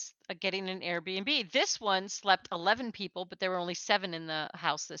getting getting an Airbnb. This one slept 11 people, but there were only 7 in the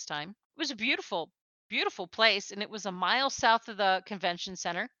house this time. It was a beautiful, beautiful place, and it was a mile south of the convention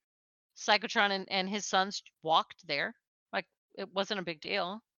center. Psychotron and his sons walked there. Like, it wasn't a big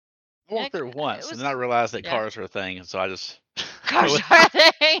deal. I walked there It once, and was, then I realized that yeah. cars are a thing, and so I just Cars are a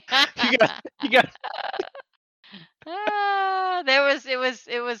thing. you got.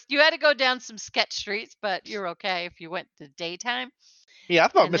 It was. You had to go down some sketch streets, but you're okay if you went the daytime. Yeah, I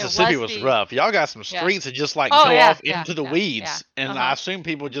thought And there Mississippi was rough. Y'all got some Yeah. streets that just like Oh go yeah, off into the yeah. weeds, and I Uh-huh. assume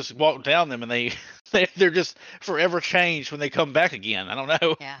people just walk down them, and they're just forever changed when they come back again. I don't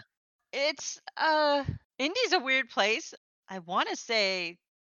know. Yeah. It's Indy's a weird place. I want to say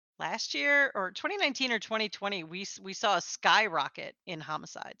last year or 2019 or 2020 we saw a skyrocket in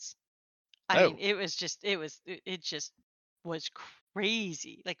homicides. I mean, Oh, it just was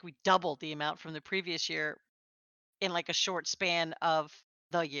crazy. Like, we doubled the amount from the previous year in like a short span of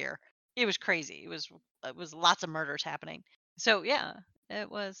the year. It was crazy. It was lots of murders happening. So yeah, it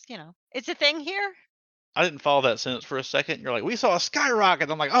was, it's a thing here. I didn't follow that sentence for a second. You're like, we saw a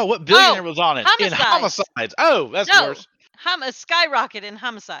skyrocket. I'm like, oh, what Oh, billionaire was on it? In homicides. homicides. Oh, that's No, worse. a skyrocket in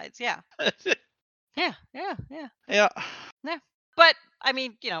homicides. Yeah. Yeah. Yeah. But I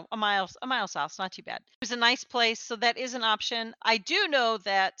mean, a mile south, it's not too bad. It was a nice place, so that is an option. I do know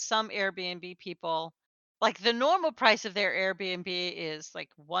that some Airbnb people, like, the normal price of their Airbnb is like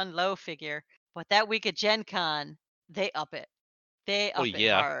one low figure, but that week at Gen Con, they up it. They Well, up it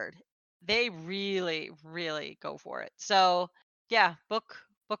yeah. hard. They really, really go for it. So yeah, book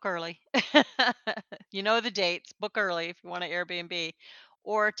early. You know the dates. Book early if you want an Airbnb,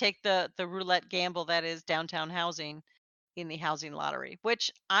 or take the roulette gamble that is downtown housing in the housing lottery, which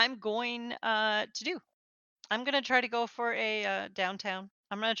I'm going to do. I'm going to try to go for a downtown.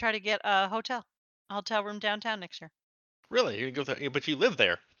 I'm going to try to get a hotel room downtown next year. Really? You go there, but you live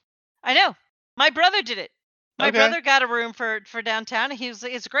there. I know. My brother did it. My Okay. brother got a room for downtown, and he was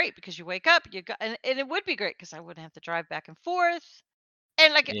like, "It's great because you wake up, and it would be great because I wouldn't have to drive back and forth,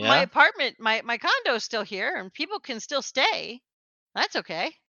 and like my Yeah. apartment, my condo is still here, and people can still stay. That's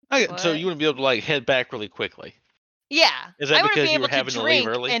okay. Okay, so But you wouldn't be able to like head back really quickly. yeah, Is that I wouldn't because be you were able to having to leave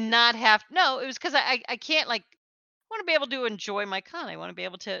drink early? and not have. No, it was because I can't, like. I want to be able to enjoy my con. I want to be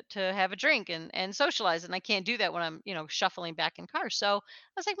able to have a drink and socialize, and I can't do that when I'm shuffling back in cars. So I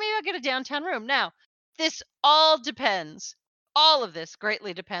was like, maybe I'll get a downtown room. Now, this all depends. All of this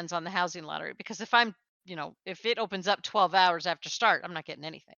greatly depends on the housing lottery, because if it opens up 12 hours after start, I'm not getting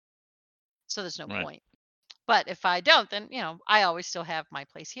anything. So there's no Right. point. But if I don't, then I always still have my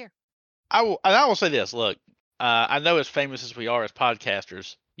place here. I will say this. Look, I know as famous as we are as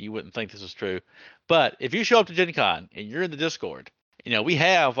podcasters, you wouldn't think this is true, but if you show up to Gen Con and you're in the Discord, we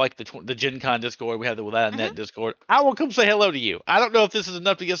have like the Gen Con Discord, we have the Without a Net Discord. I will come say hello to you. I don't know if this is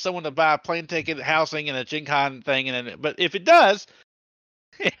enough to get someone to buy a plane ticket, housing, and a Gen Con thing, but if it does,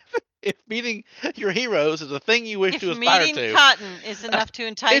 if meeting your heroes is a thing you wish to aspire to, if meeting Cotton is enough to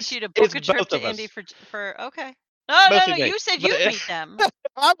entice you to book a trip to Indy for okay. No, you said you'd meet them.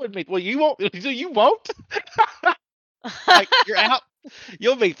 I would meet. Well, you won't. You won't. Like, you're out.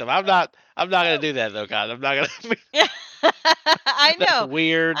 You'll meet them. I'm not gonna do that though, God. I'm not gonna. I know. That's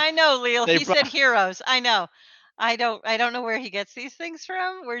weird. I know, Leo. He said heroes. I know. I don't know where he gets these things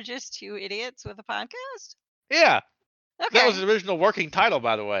from. We're just two idiots with a podcast. Yeah. Okay. That was the original working title,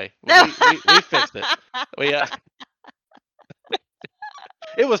 by the way. We fixed it.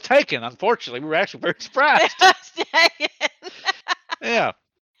 It was taken. Unfortunately, we were actually very surprised. Yeah.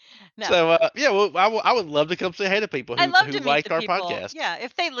 No. So well, I would love to come say hey to people who like our podcast. Yeah,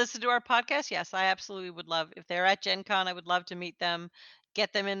 if they listen to our podcast, yes, I absolutely would love. If they're at Gen Con, I would love to meet them,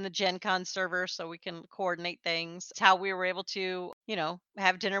 get them in the Gen Con server so we can coordinate things. It's how we were able to,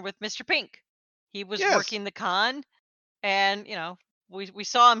 have dinner with Mr. Pink. He was working the con, and we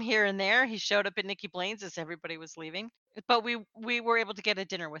saw him here and there. He showed up at Nikki Blaine's as everybody was leaving, but we were able to get a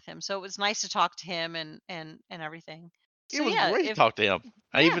dinner with him, so it was nice to talk to him and everything. So, it was great to talk to him.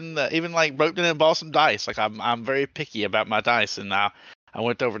 I even like broke in and bought some dice. Like, I'm very picky about my dice, and I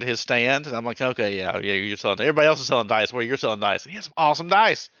went over to his stand and I'm like, okay, yeah, you're selling. Everybody else is selling dice. Where you're selling dice? And he has some awesome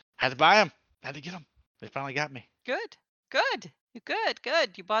dice. Had to buy them. Had to get them. They finally got me. Good. Good,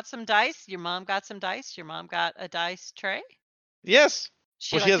 good. You bought some dice. Your mom got some dice. Your mom got a dice tray. Yes.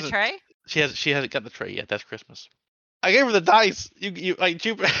 She Well, she like the hasn't. tray? She hasn't got the tray yet. That's Christmas. I gave her the dice. You like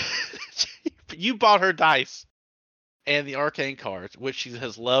you. You bought her dice and the arcane cards, which she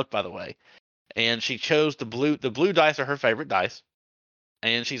has loved, by the way. And she chose the blue. The blue dice are her favorite dice,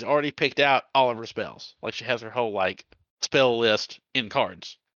 and she's already picked out all of her spells. Like she has her whole like spell list in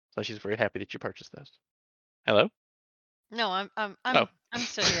cards. So she's very happy that you purchased those. Hello. No, I'm I'm Oh, I'm I'm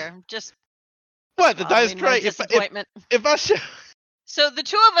still here. I'm just what the dice swallowing my tray? disappointment. If I show. So the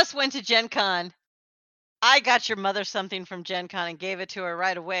two of us went to Gen Con. I got your mother something from Gen Con and gave it to her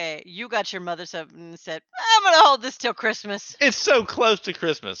right away. You got your mother something and said, I'm gonna hold this till Christmas. It's so close to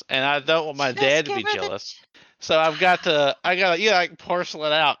Christmas, and I don't want my Just dad to give be her the jealous. So I gotta, yeah, like parcel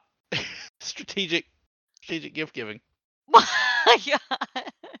it out. strategic, strategic gift giving. my God.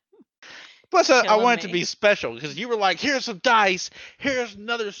 Plus, I Killing want it to me. be special because you were like, "Here's some dice. Here's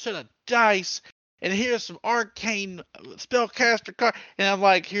another set of dice, and here's some arcane spellcaster card." And I'm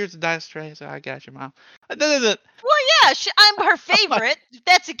like, "Here's the dice tray." So I got you, mom. Well, yeah, I'm her I'm like, favorite.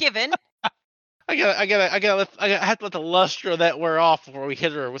 That's a given. I have to let the luster of that wear off before we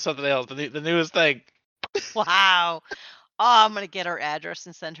hit her with something else, the newest thing. Wow. Oh, I'm gonna get her address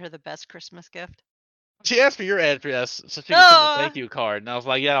and send her the best Christmas gift. She asked for your address so she could send a Oh, thank you card, and I was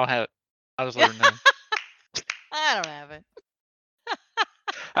like, "Yeah, I don't have it. I'll just let her know. I don't have it.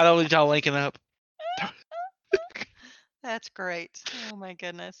 I don't need y'all linking up." That's great. Oh my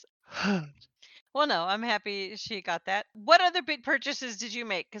goodness. Well, no, I'm happy she got that. What other big purchases did you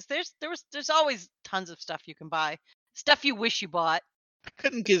make? Because there's always tons of stuff you can buy. Stuff you wish you bought. I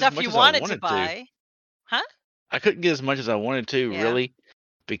couldn't get as Stuff much you as I wanted to wanted to. buy. Huh? I couldn't get as much as I wanted to, Yeah. really,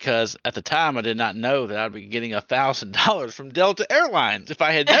 because at the time I did not know that I'd be getting $1,000 from Delta Airlines. If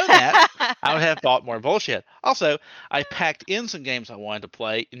I had known that, I would have bought more bullshit. Also, I packed in some games I wanted to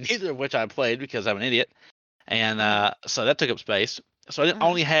play, neither of which I played because I'm an idiot, and Mhm. so that took up space. So I didn't Mhm.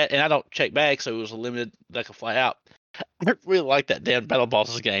 only had, and I don't check bags, so it was a limited that I could fly out. I really like that damn Battle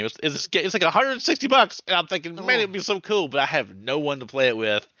Bosses game. It's like $160, and I'm thinking, man, Ooh. it'd be so cool, but I have no one to play it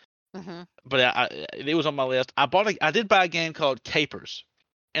with. Mhm. But it was on my list. I did buy a game called Capers,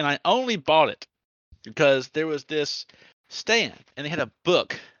 and I only bought it because there was this stand, and they had a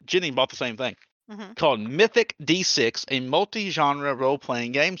book. Jenny bought the same thing Mhm. called Mythic D6, a multi-genre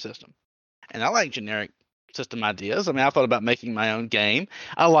role-playing game system. And I like generic system ideas. I mean, I thought about making my own game.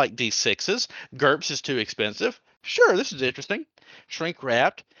 I like D6s. GURPS is too expensive. Sure, this is interesting. Shrink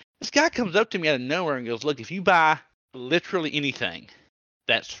wrapped. This guy comes up to me out of nowhere and goes, "Look, if you buy literally anything,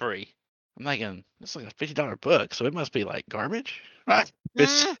 that's free." I'm thinking, this is like a $50 book, so it must be like garbage, right?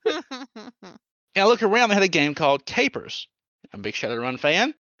 It's, and I look around, they had a game called Capers. I'm a big Shadowrun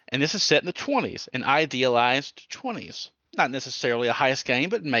fan, and this is set in the 20s, an idealized 20s. Not necessarily a heist game,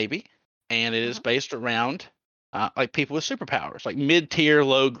 but maybe. And it is Mhm. based around like people with superpowers, like mid-tier,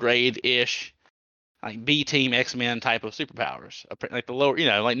 low-grade-ish, like B-team X-Men type of superpowers. Like the lower,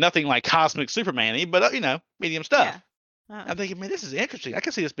 like nothing like cosmic Superman-y, but medium Yeah. stuff. Uh-huh. I'm thinking, man, this is interesting. I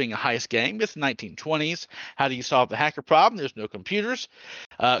can see this being a heist game. It's the 1920s. How do you solve the hacker problem? There's no computers.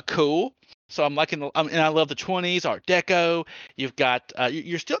 Cool. So I'm liking and I love the 20s, Art Deco. You've got,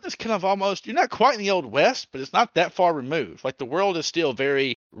 you're still this kind of almost, you're not quite in the Old West, but it's not that far removed. Like the world is still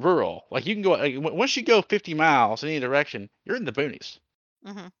very rural. Like you can go, once you go 50 miles in any direction, you're in the boonies.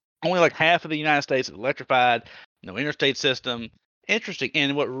 Mhm. Only like half of the United States is electrified, no interstate system. Interesting.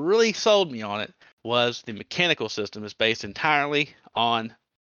 And what really sold me on it was the mechanical system is based entirely on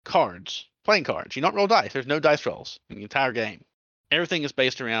cards, playing cards. You don't roll dice. There's no dice rolls in the entire game. Everything is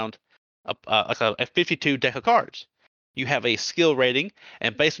based around like a 52 deck of cards. You have a skill rating,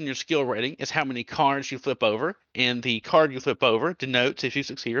 and based on your skill rating is how many cards you flip over. And the card you flip over denotes if you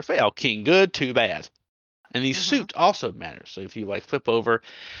succeed or fail. King good, two bad. And the Mhm. suit also matters. So if you like flip over,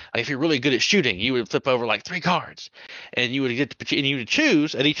 like if you're really good at shooting, you would flip over like three cards, and you would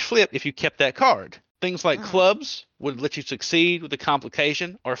choose at each flip if you kept that card. Things like Mhm. clubs would let you succeed with a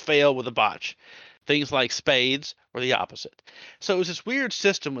complication or fail with a botch. Things like spades were the opposite. So it was this weird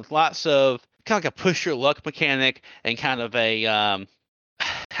system with lots of kind of like a push your luck mechanic and kind of a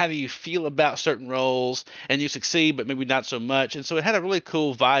how do you feel about certain roles, and you succeed but maybe not so much. And so it had a really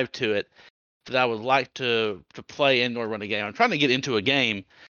cool vibe to it that I would like to play and or run a game. I'm trying to get into a game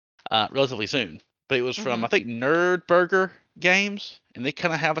relatively soon, but it was from I Mhm. think Nerd Burger Games, and they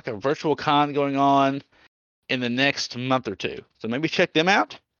kind of have like a virtual con going on in the next month or two. So maybe check them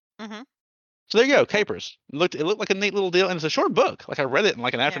out. Mhm. So there you go, Okay. Capers. It looked like a neat little deal, and it's a short book. Like I read it in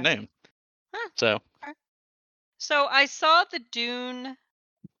like an Yeah. afternoon. Huh. So Okay. So I saw the Dune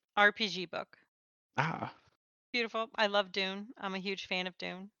RPG book. ah, Beautiful. I love Dune. I'm a huge fan of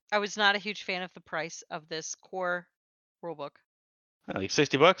Dune. I was not a huge fan of the price of this core rulebook. Like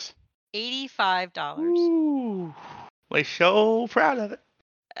 $60. $85. Ooh, we're so proud of it.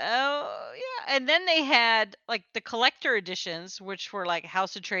 Oh yeah, and then they had like the collector editions, which were like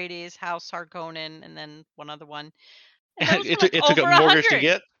House Atreides, House Harkonnen, and then one other one. And those were like It took a over a mortgage to hundred.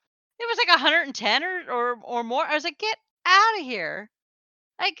 get. It was like 110 or more. I was like, get out of here!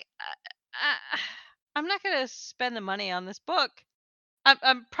 Like, I'm not gonna spend the money on this book.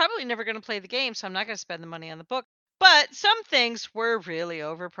 I'm probably never gonna play the game, so I'm not gonna spend the money on the book. But some things were really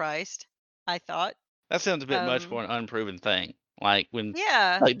overpriced, I thought. That sounds a bit much for an unproven thing. Like when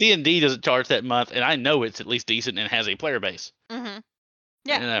Yeah. like D&D doesn't charge that month, and I know it's at least decent and has a player base. Mhm. You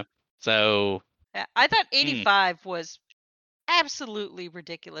Yeah. know, so Yeah. I thought mm, 85 was absolutely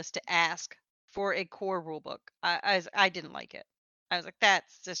ridiculous to ask for a core rulebook. I didn't like it. I was like,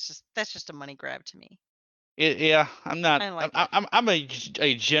 that's just a money grab to me. yeah, I'm not. I didn't like it. I'm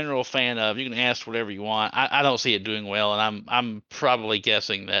a general fan of. You can ask whatever you want. I don't see it doing well, and I'm probably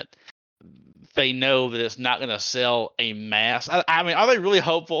guessing that they know that it's not going to sell a mass. I mean, are they really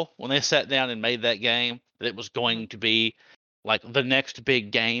hopeful when they sat down and made that game that it was Mhm. going to be like the next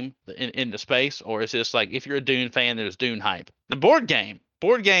big game in the space, or is this like if you're a Dune fan, there's Dune hype? The board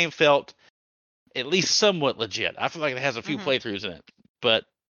game felt at least somewhat legit. I feel like it has a few Mhm. playthroughs in it, but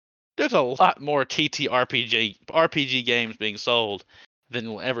there's a lot more TTRPG games being sold than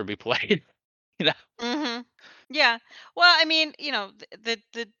will ever be played. You know? Mhm. Yeah. Well, I mean,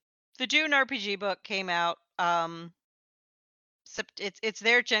 the Dune RPG book came out it's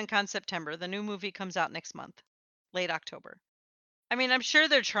their Gen Con September. The new movie comes out next month, late October. I mean, I'm sure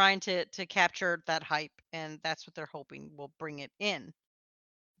they're trying to capture that hype, and that's what they're hoping will bring it in.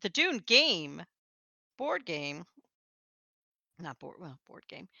 The Dune game, board game, not board, well, board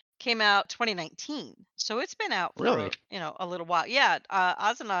game, came out 2019, so it's been out Really? for a little while. Yeah,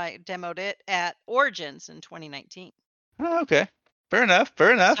 Oz and I demoed it at Origins in 2019, Oh, okay. Fair enough.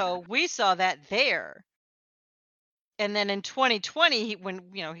 Fair enough. so we saw that there. And then in 2020, when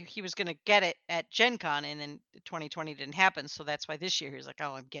he was going to get it at Gen Con, and then 2020 didn't happen, so that's why this year he's like,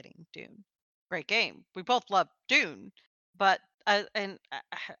 "Oh, I'm getting Dune." Great game. We both love Dune, but I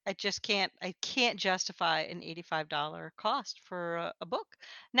just can't justify an $85 cost for a book.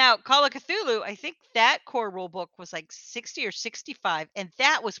 Now, Call of Cthulhu, I think that core rule book was like 60 or 65, and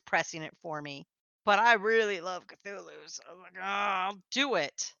that was pressing it for me. But I really love Cthulhu, so I was like, "Oh, I'll do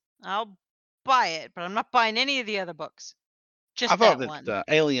it. I'll buy it, but I'm not buying any of the other books. I Just thought that that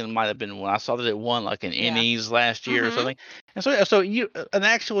one." Alien might have been one. I saw that it won like an Yeah. Emmys last year or Mhm. something. And so, yeah, so you an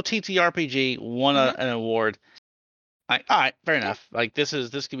actual TTRPG won Mhm. an award. Like, all right, fair Yeah. enough. Like this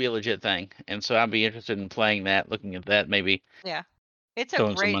could be a legit thing, and so I'd be interested in playing that, looking at that, maybe Yeah. It's a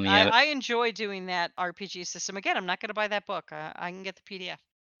throwing some great money I at it. I enjoy doing that RPG system. Again, I'm not gonna buy that book. I can get the PDF.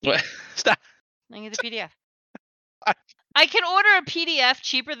 What? Stop. I can get the PDF. I can order a PDF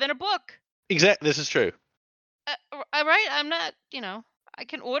cheaper than a book. Exactly. This is true. Right? I'm not, I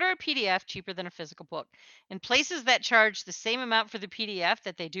can order a PDF cheaper than a physical book. And places that charge the same amount for the PDF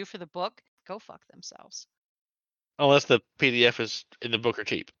that they do for the book, go fuck themselves. Unless the PDF is in the book are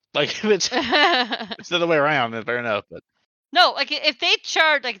cheap. Like if it's the other way around, then fair enough. But No, like if they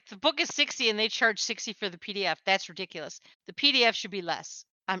charge like the book is 60 and they charge 60 for the PDF, that's ridiculous. The PDF should be less.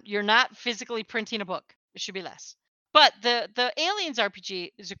 You're not physically printing a book. It should be less. But the Aliens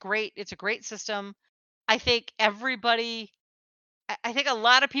RPG is it's a great system. I think I think a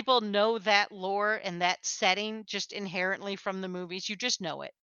lot of people know that lore and that setting just inherently from the movies. You just know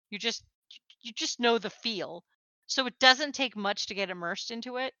it. You just you just know the feel. So it doesn't take much to get immersed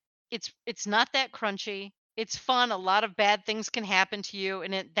into it. It's not that crunchy. It's fun. A lot of bad things can happen to you,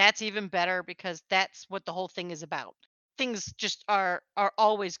 and that's even better because that's what the whole thing is about. Things just are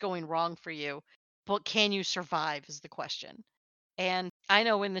always going wrong for you, but can you survive is the question. And I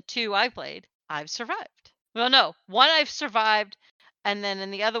know in the two I played, I've survived. Well, no, one I've survived, and then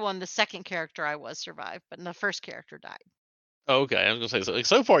in the other one, the second character I was survived, but the first character died. oh, okay, I was gonna say so. Like,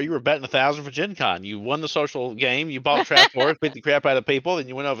 so far, you were betting 1,000 for Gen Con. You won the social game. You bought trap doors, beat the crap out of people, and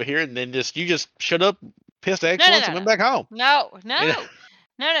you went over here, and then you just shut up, pissed No, no, excellence, no, and no, went back home. no, no, You know?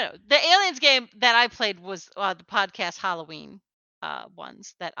 no, no, no. The Aliens game that I played was the podcast Halloween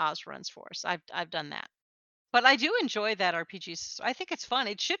ones that Oz runs for us. I've done that, but I do enjoy that RPG. I think it's fun.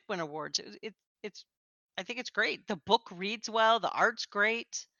 It should win awards. It's I think it's great. The book reads well. The art's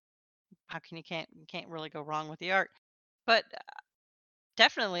great. How can you can't really go wrong with the art. But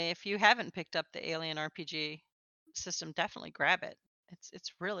definitely, if you haven't picked up the Alien RPG system, definitely grab it.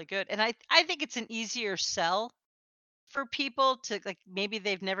 It's really good, and I think it's an easier sell for people to, like, maybe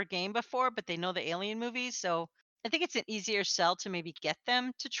they've never gamed before, but they know the Alien movies, so I think it's an easier sell to maybe get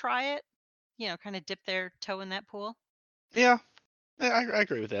them to try it, kind of dip their toe in that pool. Yeah, I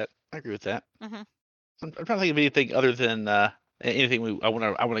agree with that. I agree with that. Mhm. I'm trying to think of anything other than anything I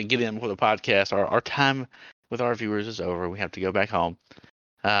want to get in for the podcast. Our time with our viewers is over. We have to go back home.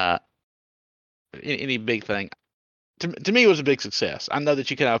 Uh, any big thing to me, it was a big success. I know that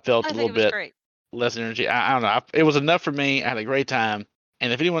you kind of felt I a think little it was bit great. less energy. I don't know. It was enough for me. I had a great time.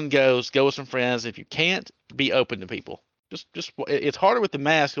 And if anyone goes, go with some friends. If you can't, be open to people. Just it's harder with the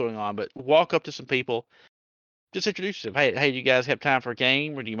mask going on, but walk up to some people. Just introduce yourself. Hey, do you guys have time for a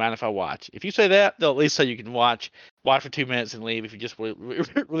game, or do you mind if I watch? If you say that, they'll at least say you can watch for 2 minutes and leave if you just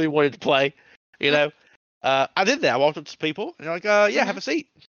really wanted to play. You Mm, know, I did that. I walked up to people and they're like, yeah, have mhm. a seat.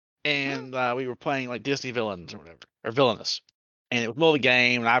 Mm, And we were playing like Disney villains or whatever, or villainous. And it was the middle of the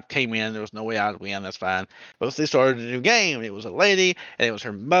game, and I came in. There was no way I'd win. That's fine. But they started a new game, and it was a lady, and it was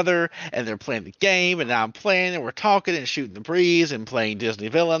her mother, and they're playing the game, and now I'm playing, and we're talking and shooting the breeze and playing Disney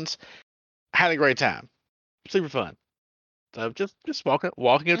villains. I had a great time. Super fun. So just walking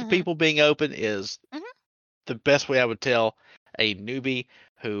up to mhm. people, being open is Mhm. the best way I would tell a newbie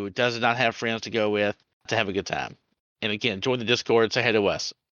who does not have friends to go with to have a good time. And again, join the Discord, say hey to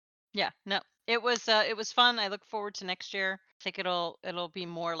us. Yeah, no. It was fun. I look forward to next year. I think it'll be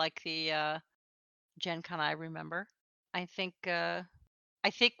more like the Gen Con I remember. I think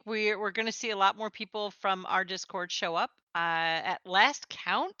we're going to see a lot more people from our Discord show up. At last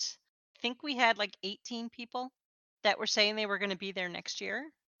count, I think we had like 18 people that were saying they were going to be there next year,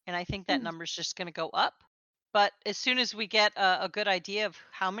 and I think that Hmm. number's just going to go up. But as soon as we get a good idea of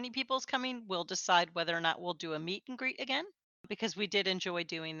how many people's coming, we'll decide whether or not we'll do a meet and greet again, because we did enjoy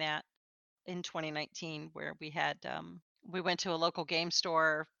doing that in 2019, where we went to a local game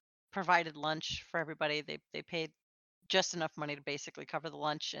store, provided lunch for everybody. They paid just enough money to basically cover the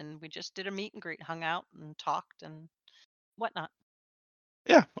lunch, and we just did a meet and greet, hung out and talked and whatnot.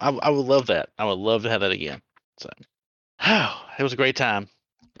 Yeah, I would love that. I would love to have that again. So, it was a great time.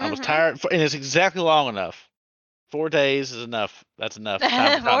 I was Mhm. tired, and it's exactly long enough. 4 days is enough. That's enough.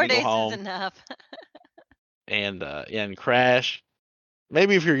 Time 4 to go days is home enough. and crash.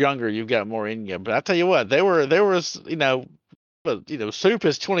 Maybe if you're younger, you've got more in you. But I tell you what, there was Soup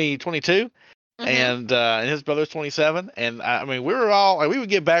is 22, Mhm. and his brother's 27, and I mean we were all like, we would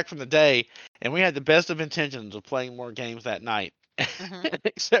get back from the day, and we had the best of intentions of playing more games that night, Mhm.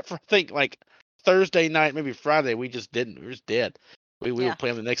 except for I think like Thursday night, maybe Friday, we just didn't. We were just dead. We were Yeah.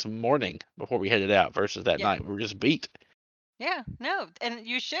 playing the next morning before we headed out versus that Yeah. night. We were just beat. Yeah. No, and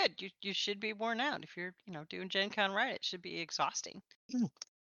you should be worn out if you're, doing Gen Con right. It should be exhausting. Hmm.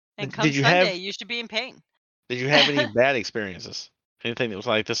 And come Did you Sunday, have you should be in pain. did you have any bad experiences? Anything that was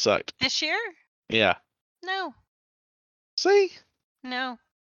like this sucked? This year? Yeah. No. See? No.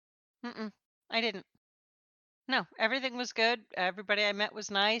 Mm-mm. I didn't. No, everything was good. Everybody I met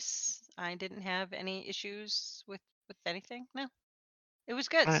was nice. I didn't have any issues with anything. No. It was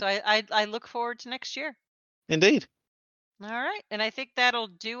good. Right. So I look forward to next year. Indeed. All right. And I think that'll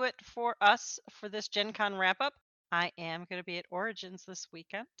do it for us for this Gen Con wrap up. I am going to be at Origins this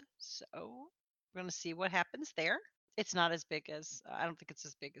weekend. So we're going to see what happens there. It's not as big as I don't think it's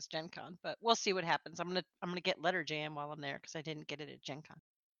as big as Gen Con, but we'll see what happens. I'm gonna get Letter Jam while I'm there because I didn't get it at Gen Con.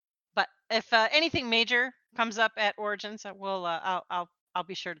 But if anything major comes up at Origins, I'll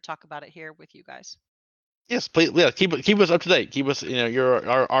be sure to talk about it here with you guys. Yes, please. Yeah, keep us up to date. Keep us. You're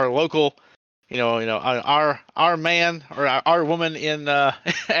our local. Our man or our woman in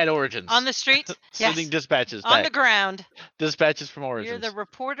at On Origins, the street, sending yes. dispatches On the back. ground, Dispatches from you're the Origins.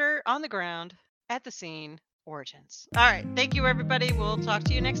 reporter on the ground at the scene. Origins. All right. Thank you, everybody. We'll talk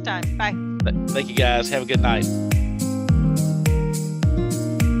to you next time. Bye. Thank you guys. Have a good night.